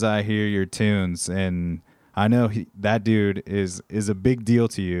soon as I hear your tunes, and I know that dude is a big deal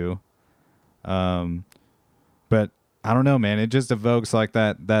to you. But I don't know, man. It just evokes like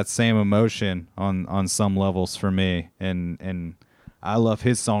that same emotion on some levels for me, and I love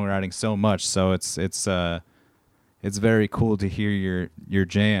his songwriting so much. So it's very cool to hear your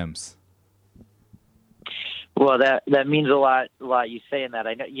jams. Well, that means a lot. You saying that.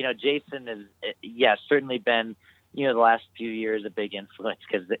 I know. Jason is, certainly been, the last few years a big influence,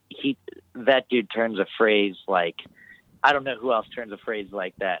 because that dude turns a phrase like, I don't know who else turns a phrase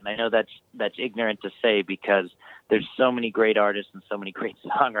like that. And I know that's ignorant to say, because there's so many great artists and so many great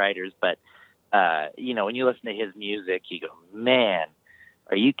songwriters. But, when you listen to his music, you go, man,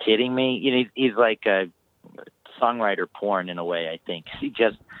 are you kidding me? He's like a songwriter porn in a way, I think.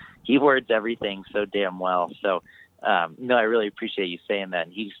 He words everything so damn well. So, no, I really appreciate you saying that.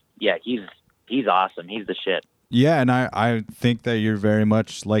 And he's awesome. He's the shit. Yeah. And I think that you're very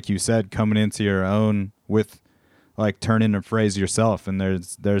much, like you said, coming into your own with like turning a phrase yourself. And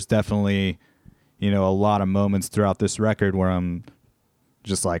there's definitely, a lot of moments throughout this record where I'm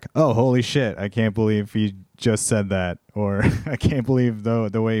just like, oh, holy shit, I can't believe he just said that. Or I can't believe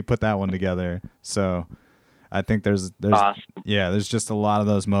the way he put that one together. So I think there's awesome. There's just a lot of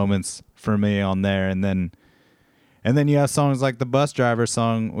those moments for me on there. And then you have songs like the Bus Driver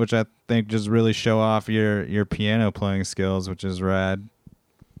song, which I think just really show off your piano playing skills, which is rad.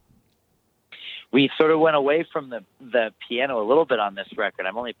 We sort of went away from the piano a little bit on this record.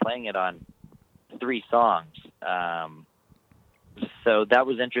 I'm only playing it on 3 songs. So that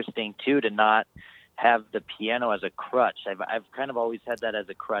was interesting too, to not have the piano as a crutch. I've kind of always had that as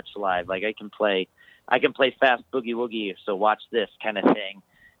a crutch live. Like I can play fast boogie woogie, so watch this kind of thing.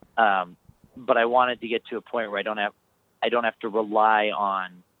 But I wanted to get to a point where I don't have to rely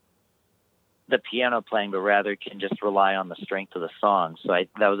on the piano playing, but rather can just rely on the strength of the song. So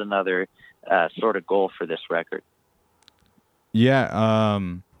that was another sort of goal for this record. Yeah.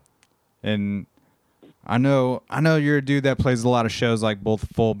 And I know you're a dude that plays a lot of shows, like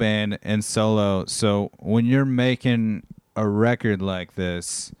both full band and solo. So when you're making a record like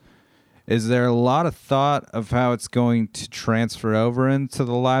this, is there a lot of thought of how it's going to transfer over into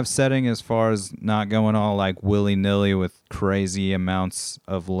the live setting, as far as not going all like willy-nilly with crazy amounts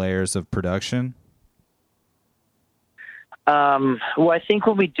of layers of production? Well, I think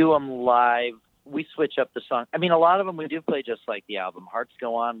when we do them live, we switch up the song. I mean, a lot of them we do play just like the album. Hearts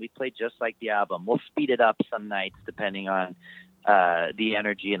Go On, we play just like the album. We'll speed it up some nights depending on the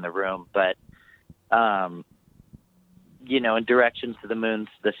energy in the room. But, in Directions to the Moon's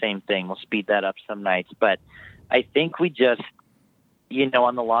the same thing. We'll speed that up some nights. But I think we just,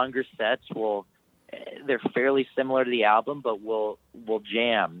 on the longer sets, they're fairly similar to the album, but we'll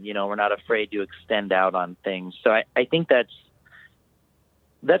jam. We're not afraid to extend out on things. So I think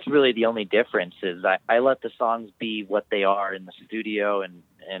that's really the only difference. Is I let the songs be what they are in the studio, and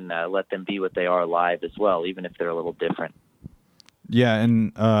let them be what they are live as well, even if they're a little different. Yeah,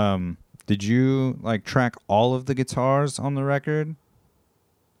 and did you track all of the guitars on the record?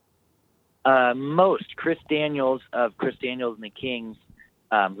 Most. Chris Daniels of Chris Daniels and the Kings,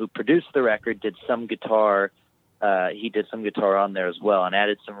 who produced the record, did some guitar. He did some guitar on there as well, and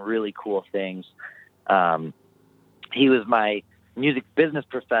added some really cool things. He was my music business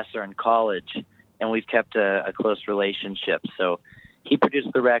professor in college, and we've kept a close relationship. So he produced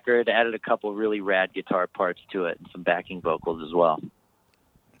the record, added a couple really rad guitar parts to it, and some backing vocals as well.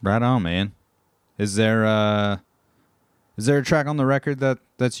 Right on, man. Is there a track on the record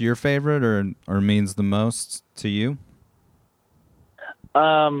that's your favorite or means the most to you?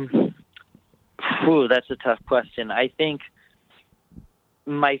 That's a tough question. I think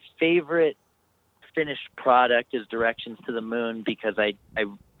my favorite finished product is Directions to the Moon, because I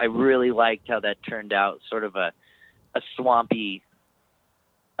really liked how that turned out, sort of a swampy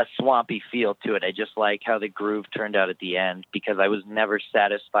feel to it. I just like how the groove turned out at the end, because I was never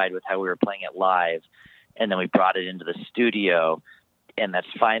satisfied with how we were playing it live. And then we brought it into the studio, and that's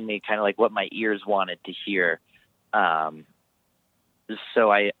finally kind of like what my ears wanted to hear.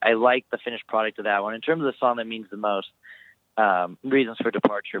 So I like the finished product of that one. In terms of the song that means the most, Reasons for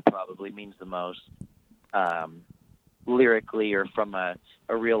Departure probably means the most, lyrically or from a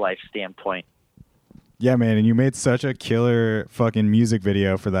real life standpoint. Yeah, man, and you made such a killer fucking music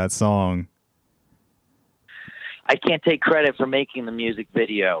video for that song. I can't take credit for making the music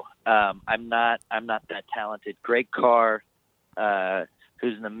video. I'm not that talented. Greg Carr,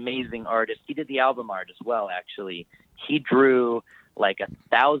 who's an amazing artist, he did the album art as well, actually. He drew like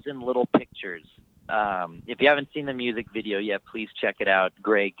 1,000 little pictures. If you haven't seen the music video yet, please check it out.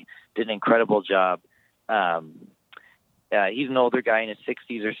 Greg did an incredible job. He's an older guy in his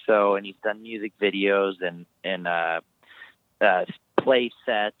 60s or so, and he's done music videos and play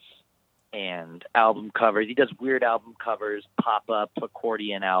sets and album covers. He does weird album covers, pop-up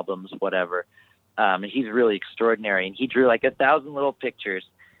accordion albums, whatever. And he's really extraordinary. And he drew like 1,000 little pictures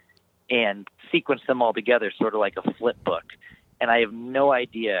and sequenced them all together, sort of like a flip book. And I have no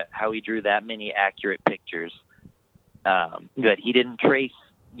idea how he drew that many accurate pictures. But he didn't trace,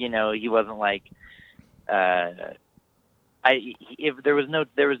 he wasn't like, if there was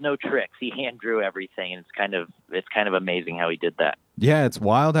no tricks. He hand drew everything, and it's kind of amazing how he did that. Yeah, it's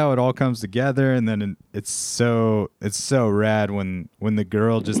wild how it all comes together, and then it's so rad when the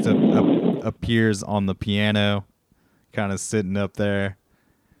girl just appears on the piano, kind of sitting up there.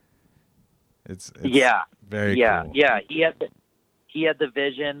 It's very cool. Yeah. He had the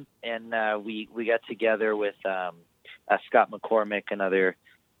vision, and we got together with Scott McCormick, another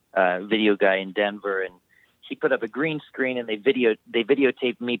video guy in Denver, and he put up a green screen, and they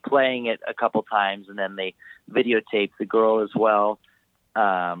videotaped me playing it a couple times, and then they videotaped the girl as well,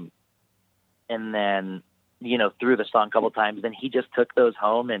 and then threw the song a couple times. Then he just took those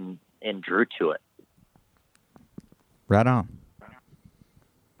home and drew to it. Right on.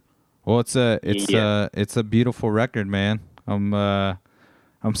 Well, it's a beautiful record, man.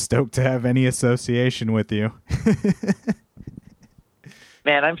 I'm stoked to have any association with you.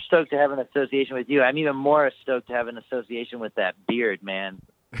 Man, I'm stoked to have an association with you. I'm even more stoked to have an association with that beard, man.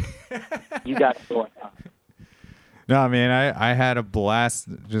 You got it going on. No, man, I had a blast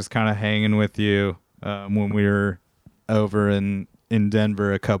just kind of hanging with you when we were over in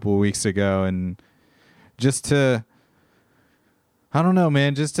Denver a couple of weeks ago, and just to, I don't know,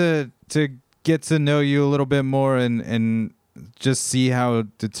 man, just to get to know you a little bit more and just see how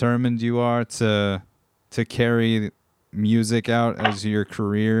determined you are to carry music out as your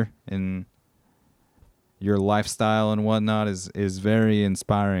career and your lifestyle and whatnot is very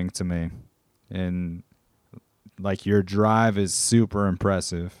inspiring to me. And like, your drive is super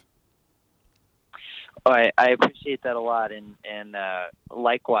impressive. Oh, I appreciate that a lot. And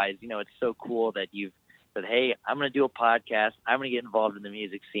likewise, it's so cool that you've said, hey, I'm going to do a podcast. I'm going to get involved in the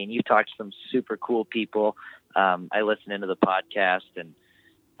music scene. You've talked to some super cool people. I listen into the podcast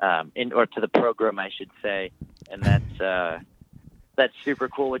or to the program, I should say. And that's super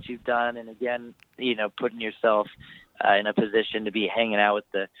cool what you've done. And again, putting yourself in a position to be hanging out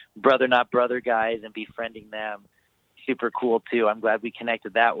with the Brother Not Brother guys and befriending them. Super cool too. I'm glad we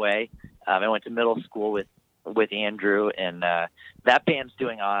connected that way. I went to middle school with Andrew, and that band's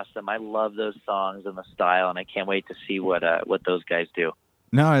doing awesome. I love those songs and the style, and I can't wait to see what those guys do.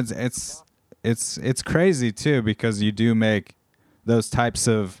 No, it's crazy too, because you do make those types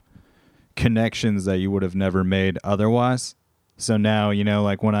of connections that you would have never made otherwise. So now,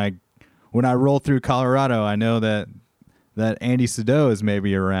 like when I roll through Colorado, I know that Andy Sado is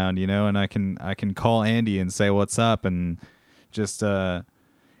maybe around, and I can call Andy and say what's up, and just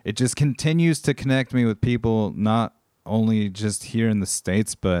it just continues to connect me with people, not only just here in the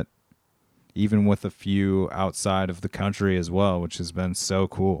States, but even with a few outside of the country as well, which has been so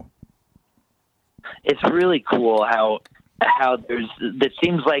cool. It's really cool how it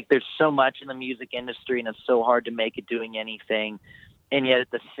seems like there's so much in the music industry, and it's so hard to make it doing anything, and yet at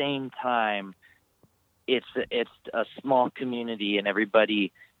the same time, it's a small community, and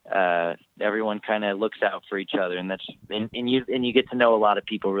everybody everyone kind of looks out for each other, and you get to know a lot of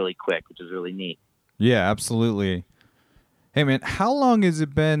people really quick, which is really neat. Yeah, absolutely. Hey man, how long has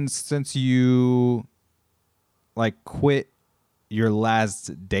it been since you like quit your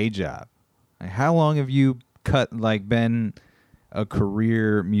last day job? Like, how long have you been a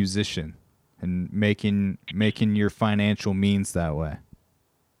career musician and making your financial means that way?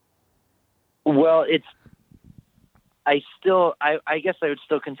 Well, I guess I would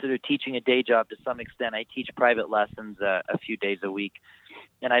still consider teaching a day job to some extent. I teach private lessons a few days a week,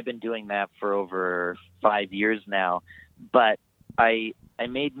 and I've been doing that for over 5 years now. But I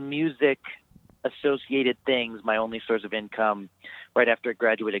made music associated things my only source of income right after I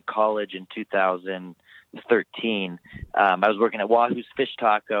graduated college in 2013. I was working at Wahoo's Fish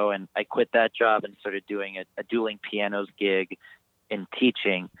Taco, and I quit that job and started doing a dueling pianos gig in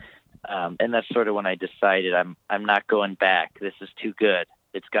teaching. And that's sort of when I decided I'm not going back. This is too good.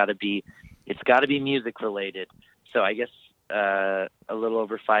 It's got to be music related. So I guess a little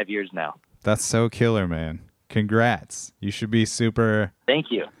over 5 years now. That's so killer, man. Congrats. You should be super.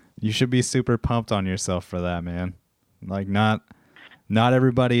 Thank you. You should be super pumped on yourself for that, man. Like not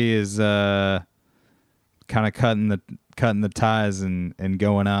everybody is kind of cutting the ties and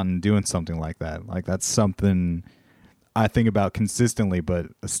going out and doing something like that. Like that's something I think about consistently, but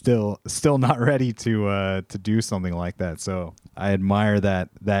still not ready to do something like that. So I admire that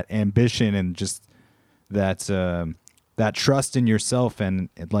ambition and just that trust in yourself and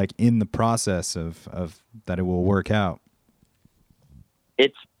like in the process of that it will work out.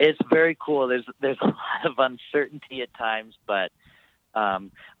 It's very cool. There's a lot of uncertainty at times, but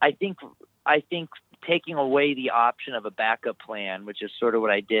I think taking away the option of a backup plan, which is sort of what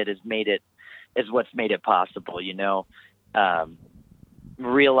I did, is what's made it possible. You know,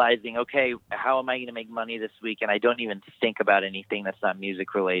 realizing, okay, how am I going to make money this week? And I don't even think about anything that's not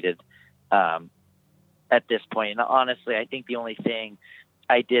music related at this point. And honestly, I think the only thing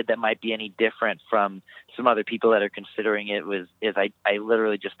I did that might be any different from some other people that are considering it is I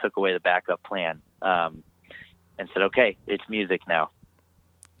literally just took away the backup plan and said, okay, it's music now.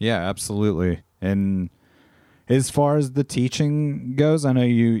 Yeah, absolutely. And as far as the teaching goes, I know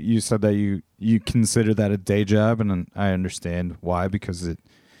you said that you consider that a day job, and I understand why, because it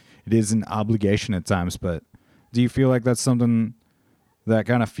is an obligation at times. But do you feel like that's something that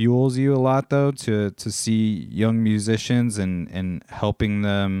kind of fuels you a lot, though, to see young musicians and helping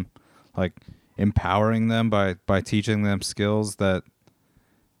them, like empowering them by teaching them skills that,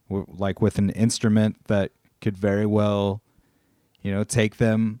 like with an instrument that could very well, you know, take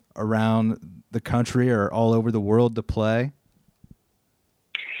them around the country or all over the world to play?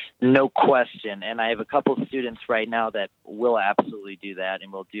 No question. And I have a couple of students right now that will absolutely do that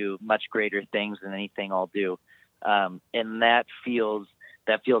and will do much greater things than anything I'll do. And that feels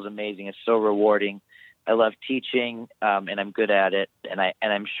amazing. It's so rewarding. I love teaching, and I'm good at it. And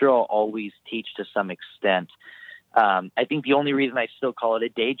I'm sure I'll always teach to some extent. I think the only reason I still call it a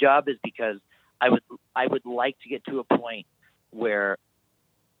day job is because I would like to get to a point where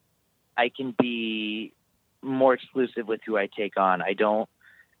I can be more exclusive with who I take on. I don't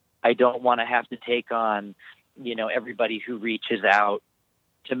want to have to take on, you know, everybody who reaches out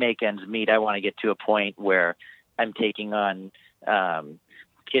to make ends meet. I want to get to a point where I'm taking on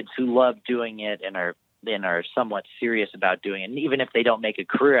kids who love doing it and are somewhat serious about doing it. And even if they don't make a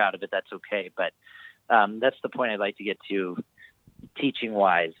career out of it, that's okay. But that's the point I'd like to get to teaching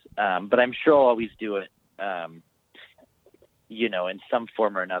wise. But I'm sure I'll always do it, you know, in some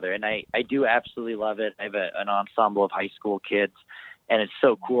form or another. And I do absolutely love it. I have an ensemble of high school kids, and it's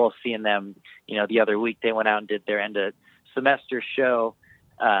so cool seeing them. You know, the other week they went out and did their end of semester show.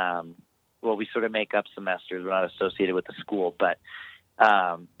 Well, we sort of make up semesters. We're not associated with the school, but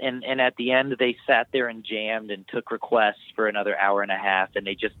and at the end they sat there and jammed and took requests for another hour and a half, and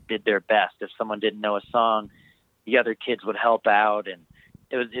they just did their best. If someone didn't know a song, the other kids would help out, and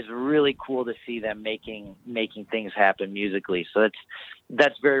it's really cool to see them making things happen musically. So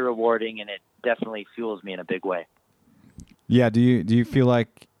that's very rewarding, and it definitely fuels me in a big way. Yeah. Do you feel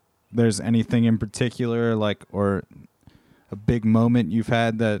like there's anything in particular, like, or a big moment you've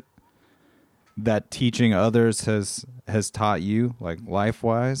had that teaching others has taught you, like life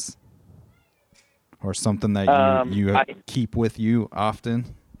wise, or something that you keep with you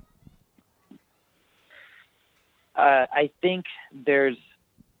often? I think there's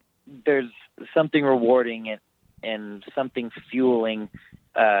something rewarding and something fueling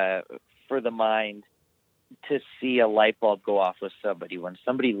for the mind to see a light bulb go off with somebody. When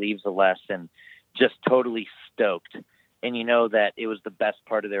somebody leaves a lesson just totally stoked, and you know that it was the best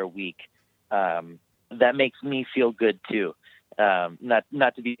part of their week, that makes me feel good too.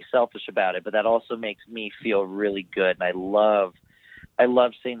 not to be selfish about it, but that also makes me feel really good. And I love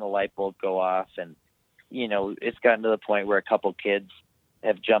seeing the light bulb go off. And, you know, it's gotten to the point where a couple kids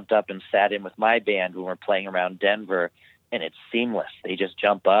have jumped up and sat in with my band when we're playing around Denver, and it's seamless. They just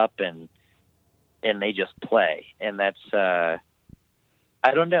jump up and they just play. And that's, I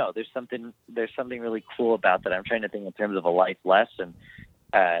don't know. There's something really cool about that. I'm trying to think in terms of a life lesson.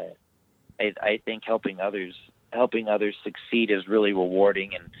 I think helping others succeed is really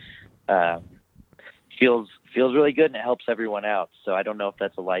rewarding and feels really good, and it helps everyone out. So I don't know if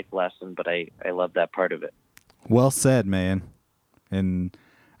that's a life lesson, but I love that part of it. Well said, man. And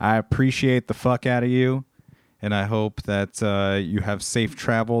I appreciate the fuck out of you, and I hope that you have safe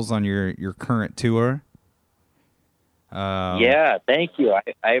travels on your current tour. Yeah, thank you.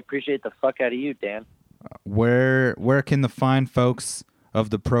 I appreciate the fuck out of you, Dan. Where can the fine folks of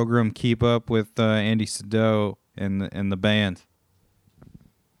the program keep up with Andy Sado and the band?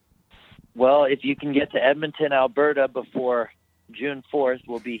 Well, if you can get to Edmonton, Alberta before June 4th,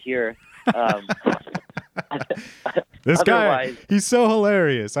 we'll be here. This guy, he's so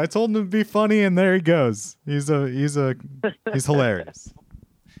hilarious. I told him to be funny, and there he goes. He's hilarious.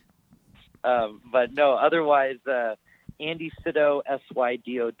 But no, otherwise, Andy Sado,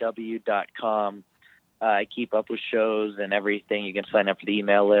 SYDOW.com. I keep up with shows and everything. You can sign up for the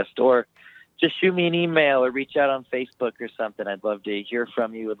email list, or just shoot me an email or reach out on Facebook or something. I'd love to hear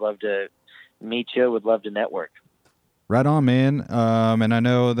from you. Would love to meet you. Would love to network. Right on, man. And I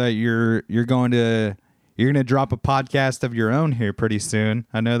know that you're going to drop a podcast of your own here pretty soon.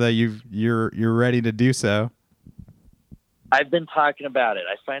 I know that you're ready to do so. I've been talking about it.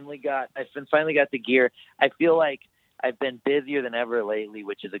 I've finally got the gear. I feel like I've been busier than ever lately,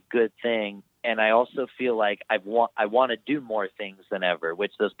 which is a good thing. And I also feel like I want to do more things than ever,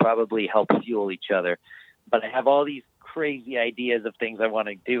 which does probably help fuel each other. But I have all these crazy ideas of things I want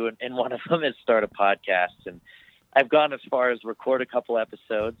to do, and one of them is start a podcast. And I've gone as far as record a couple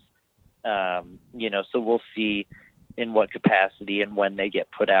episodes, so we'll see in what capacity and when they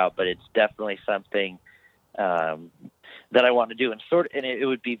get put out. But it's definitely something that I want to do, and it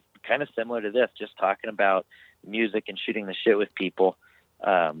would be kind of similar to this, just talking about music and shooting the shit with people.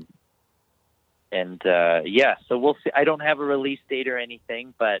 So we'll see. I don't have a release date or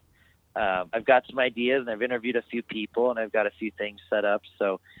anything, but I've got some ideas, and I've interviewed a few people, and I've got a few things set up.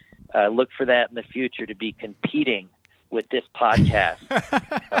 So look for that in the future to be competing with this podcast.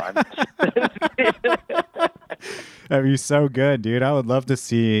 That'd be so good, dude. I would love to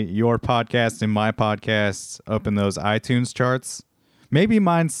see your podcast and my podcast up in those iTunes charts. Maybe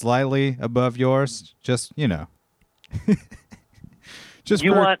mine slightly above yours, just, just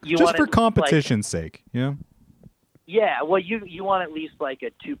for competition's sake, Yeah, well, you want at least like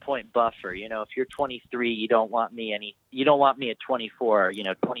a 2-point buffer. If you're 23, you don't want me at 24.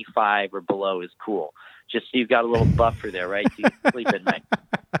 25 or below is cool. Just so you've got a little buffer there, right? So you can sleep at night.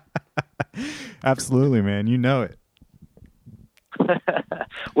 Absolutely, man. You know it.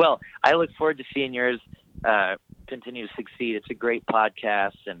 Well, I look forward to seeing yours continue to succeed. It's a great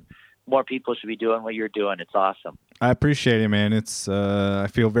podcast, and more people should be doing what you're doing. It's awesome. I appreciate it, man. It's I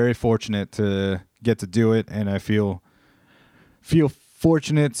feel very fortunate to get to do it, and I feel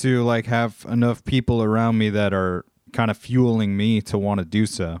fortunate to have enough people around me that are kind of fueling me to want to do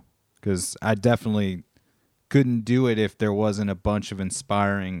so, because I definitely couldn't do it if there wasn't a bunch of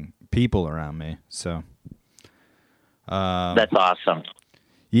inspiring people around me. So that's awesome.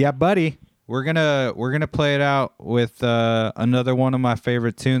 Yeah, buddy. We're gonna play it out with another one of my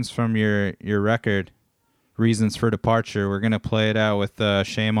favorite tunes from your record, Reasons for Departure. We're gonna play it out with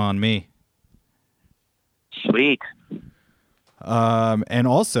Shame on Me. Sweet. And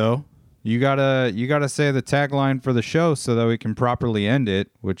also, you gotta say the tagline for the show so that we can properly end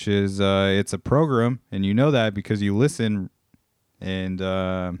it, which is it's a program, and you know that because you listen. And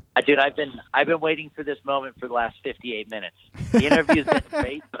dude, I've been waiting for this moment for the last 58 minutes. The interview's been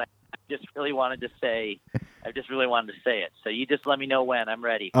great, but I just really wanted to say it. So you just let me know when. I'm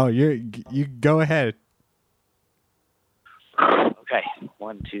ready. Oh, you go ahead. Okay,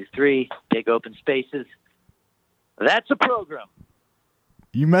 1, 2, 3, big open spaces. That's a program.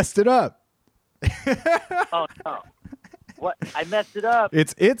 You messed it up. Oh no! What? I messed it up.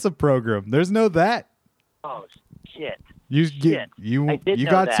 It's a program. There's no that. Oh shit. You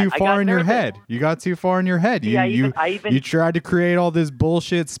got too far in your head. You got too far in your head. You tried to create all this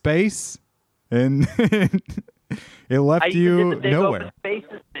bullshit space, and it left you nowhere. Open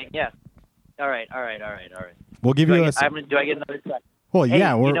spaces thing. Yeah. All right. We'll give you a. Do I get another try? Well, hey,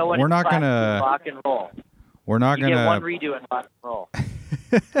 yeah, we're not gonna rock and roll. We're not you gonna get one redo in rock and roll.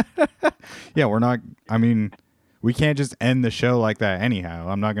 Yeah, we're not. I mean, we can't just end the show like that anyhow.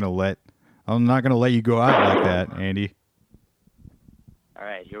 I'm not gonna let you go out like that, Andy. All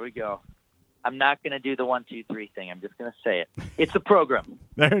right, here we go. I'm not going to do the 1, 2, 3 thing. I'm just going to say it. It's a program.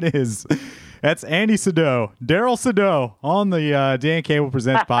 There it is. That's Andy Sado, Daryl Sado on the Dan Cable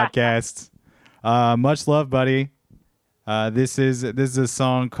Presents podcast. Much love, buddy. This is a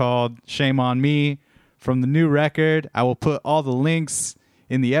song called "Shame on Me" from the new record. I will put all the links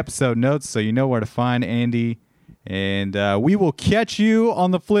in the episode notes so you know where to find Andy. And we will catch you on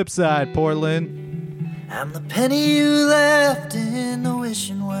the flip side, Portland. I'm the penny you left in the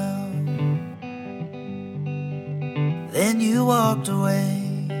wishing well. Then you walked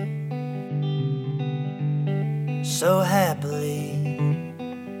away so happily,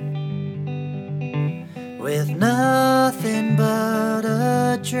 with nothing but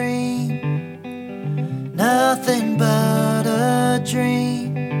a dream, nothing but a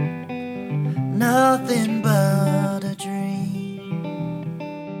dream, nothing but a dream.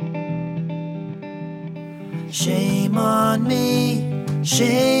 Shame on me,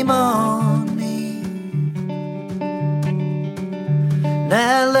 shame on me.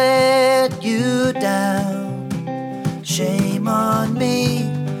 I let you down. Shame on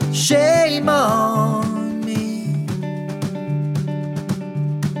me, shame on me.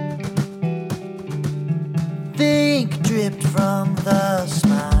 Think dripped from the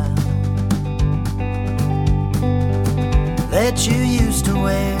smile that you used to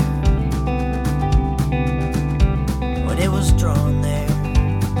wear when it was drawn there.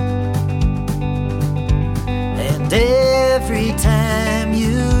 And every time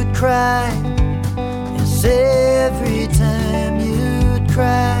you'd cry, yes, every time you'd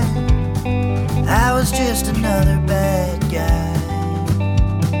cry, I was just another bad guy.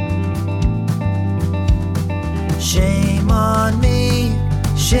 Shame on me,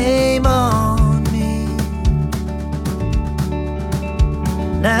 shame on me.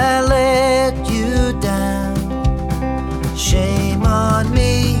 I let you down. Shame on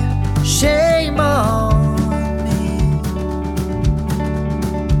me, shame on me.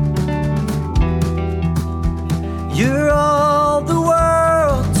 You're all the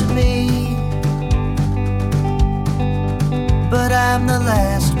world to me, but I'm the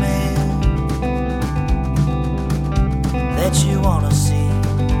last man that you wanna see.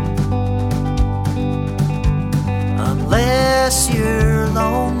 Unless you're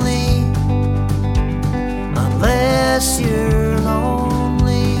lonely, unless you're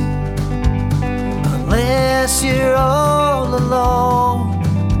lonely, unless you're all alone.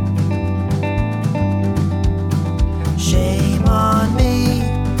 Shame on me,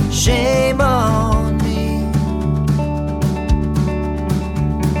 shame on me.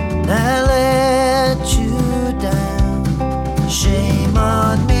 I let you down. Shame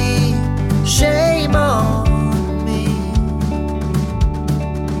on me, shame on me.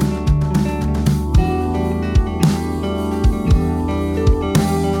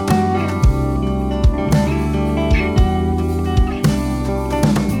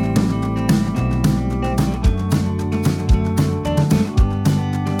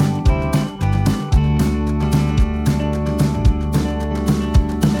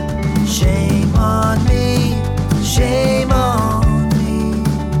 Shame on me, shame on me.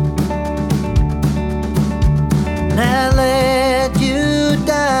 I let you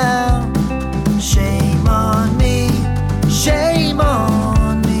down. Shame on me, shame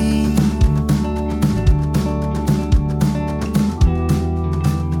on me.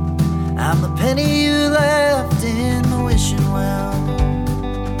 I'm the penny you left in the wishing well.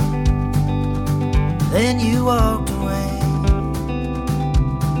 Then you walked away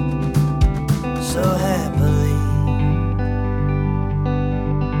so happily.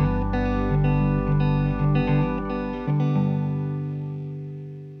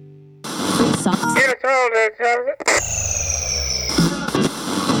 Get us all that time.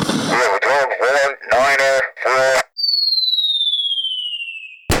 Return 194.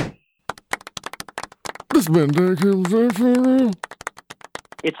 This has been Dan Cable Presents.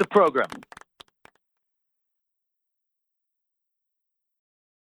 It's a program.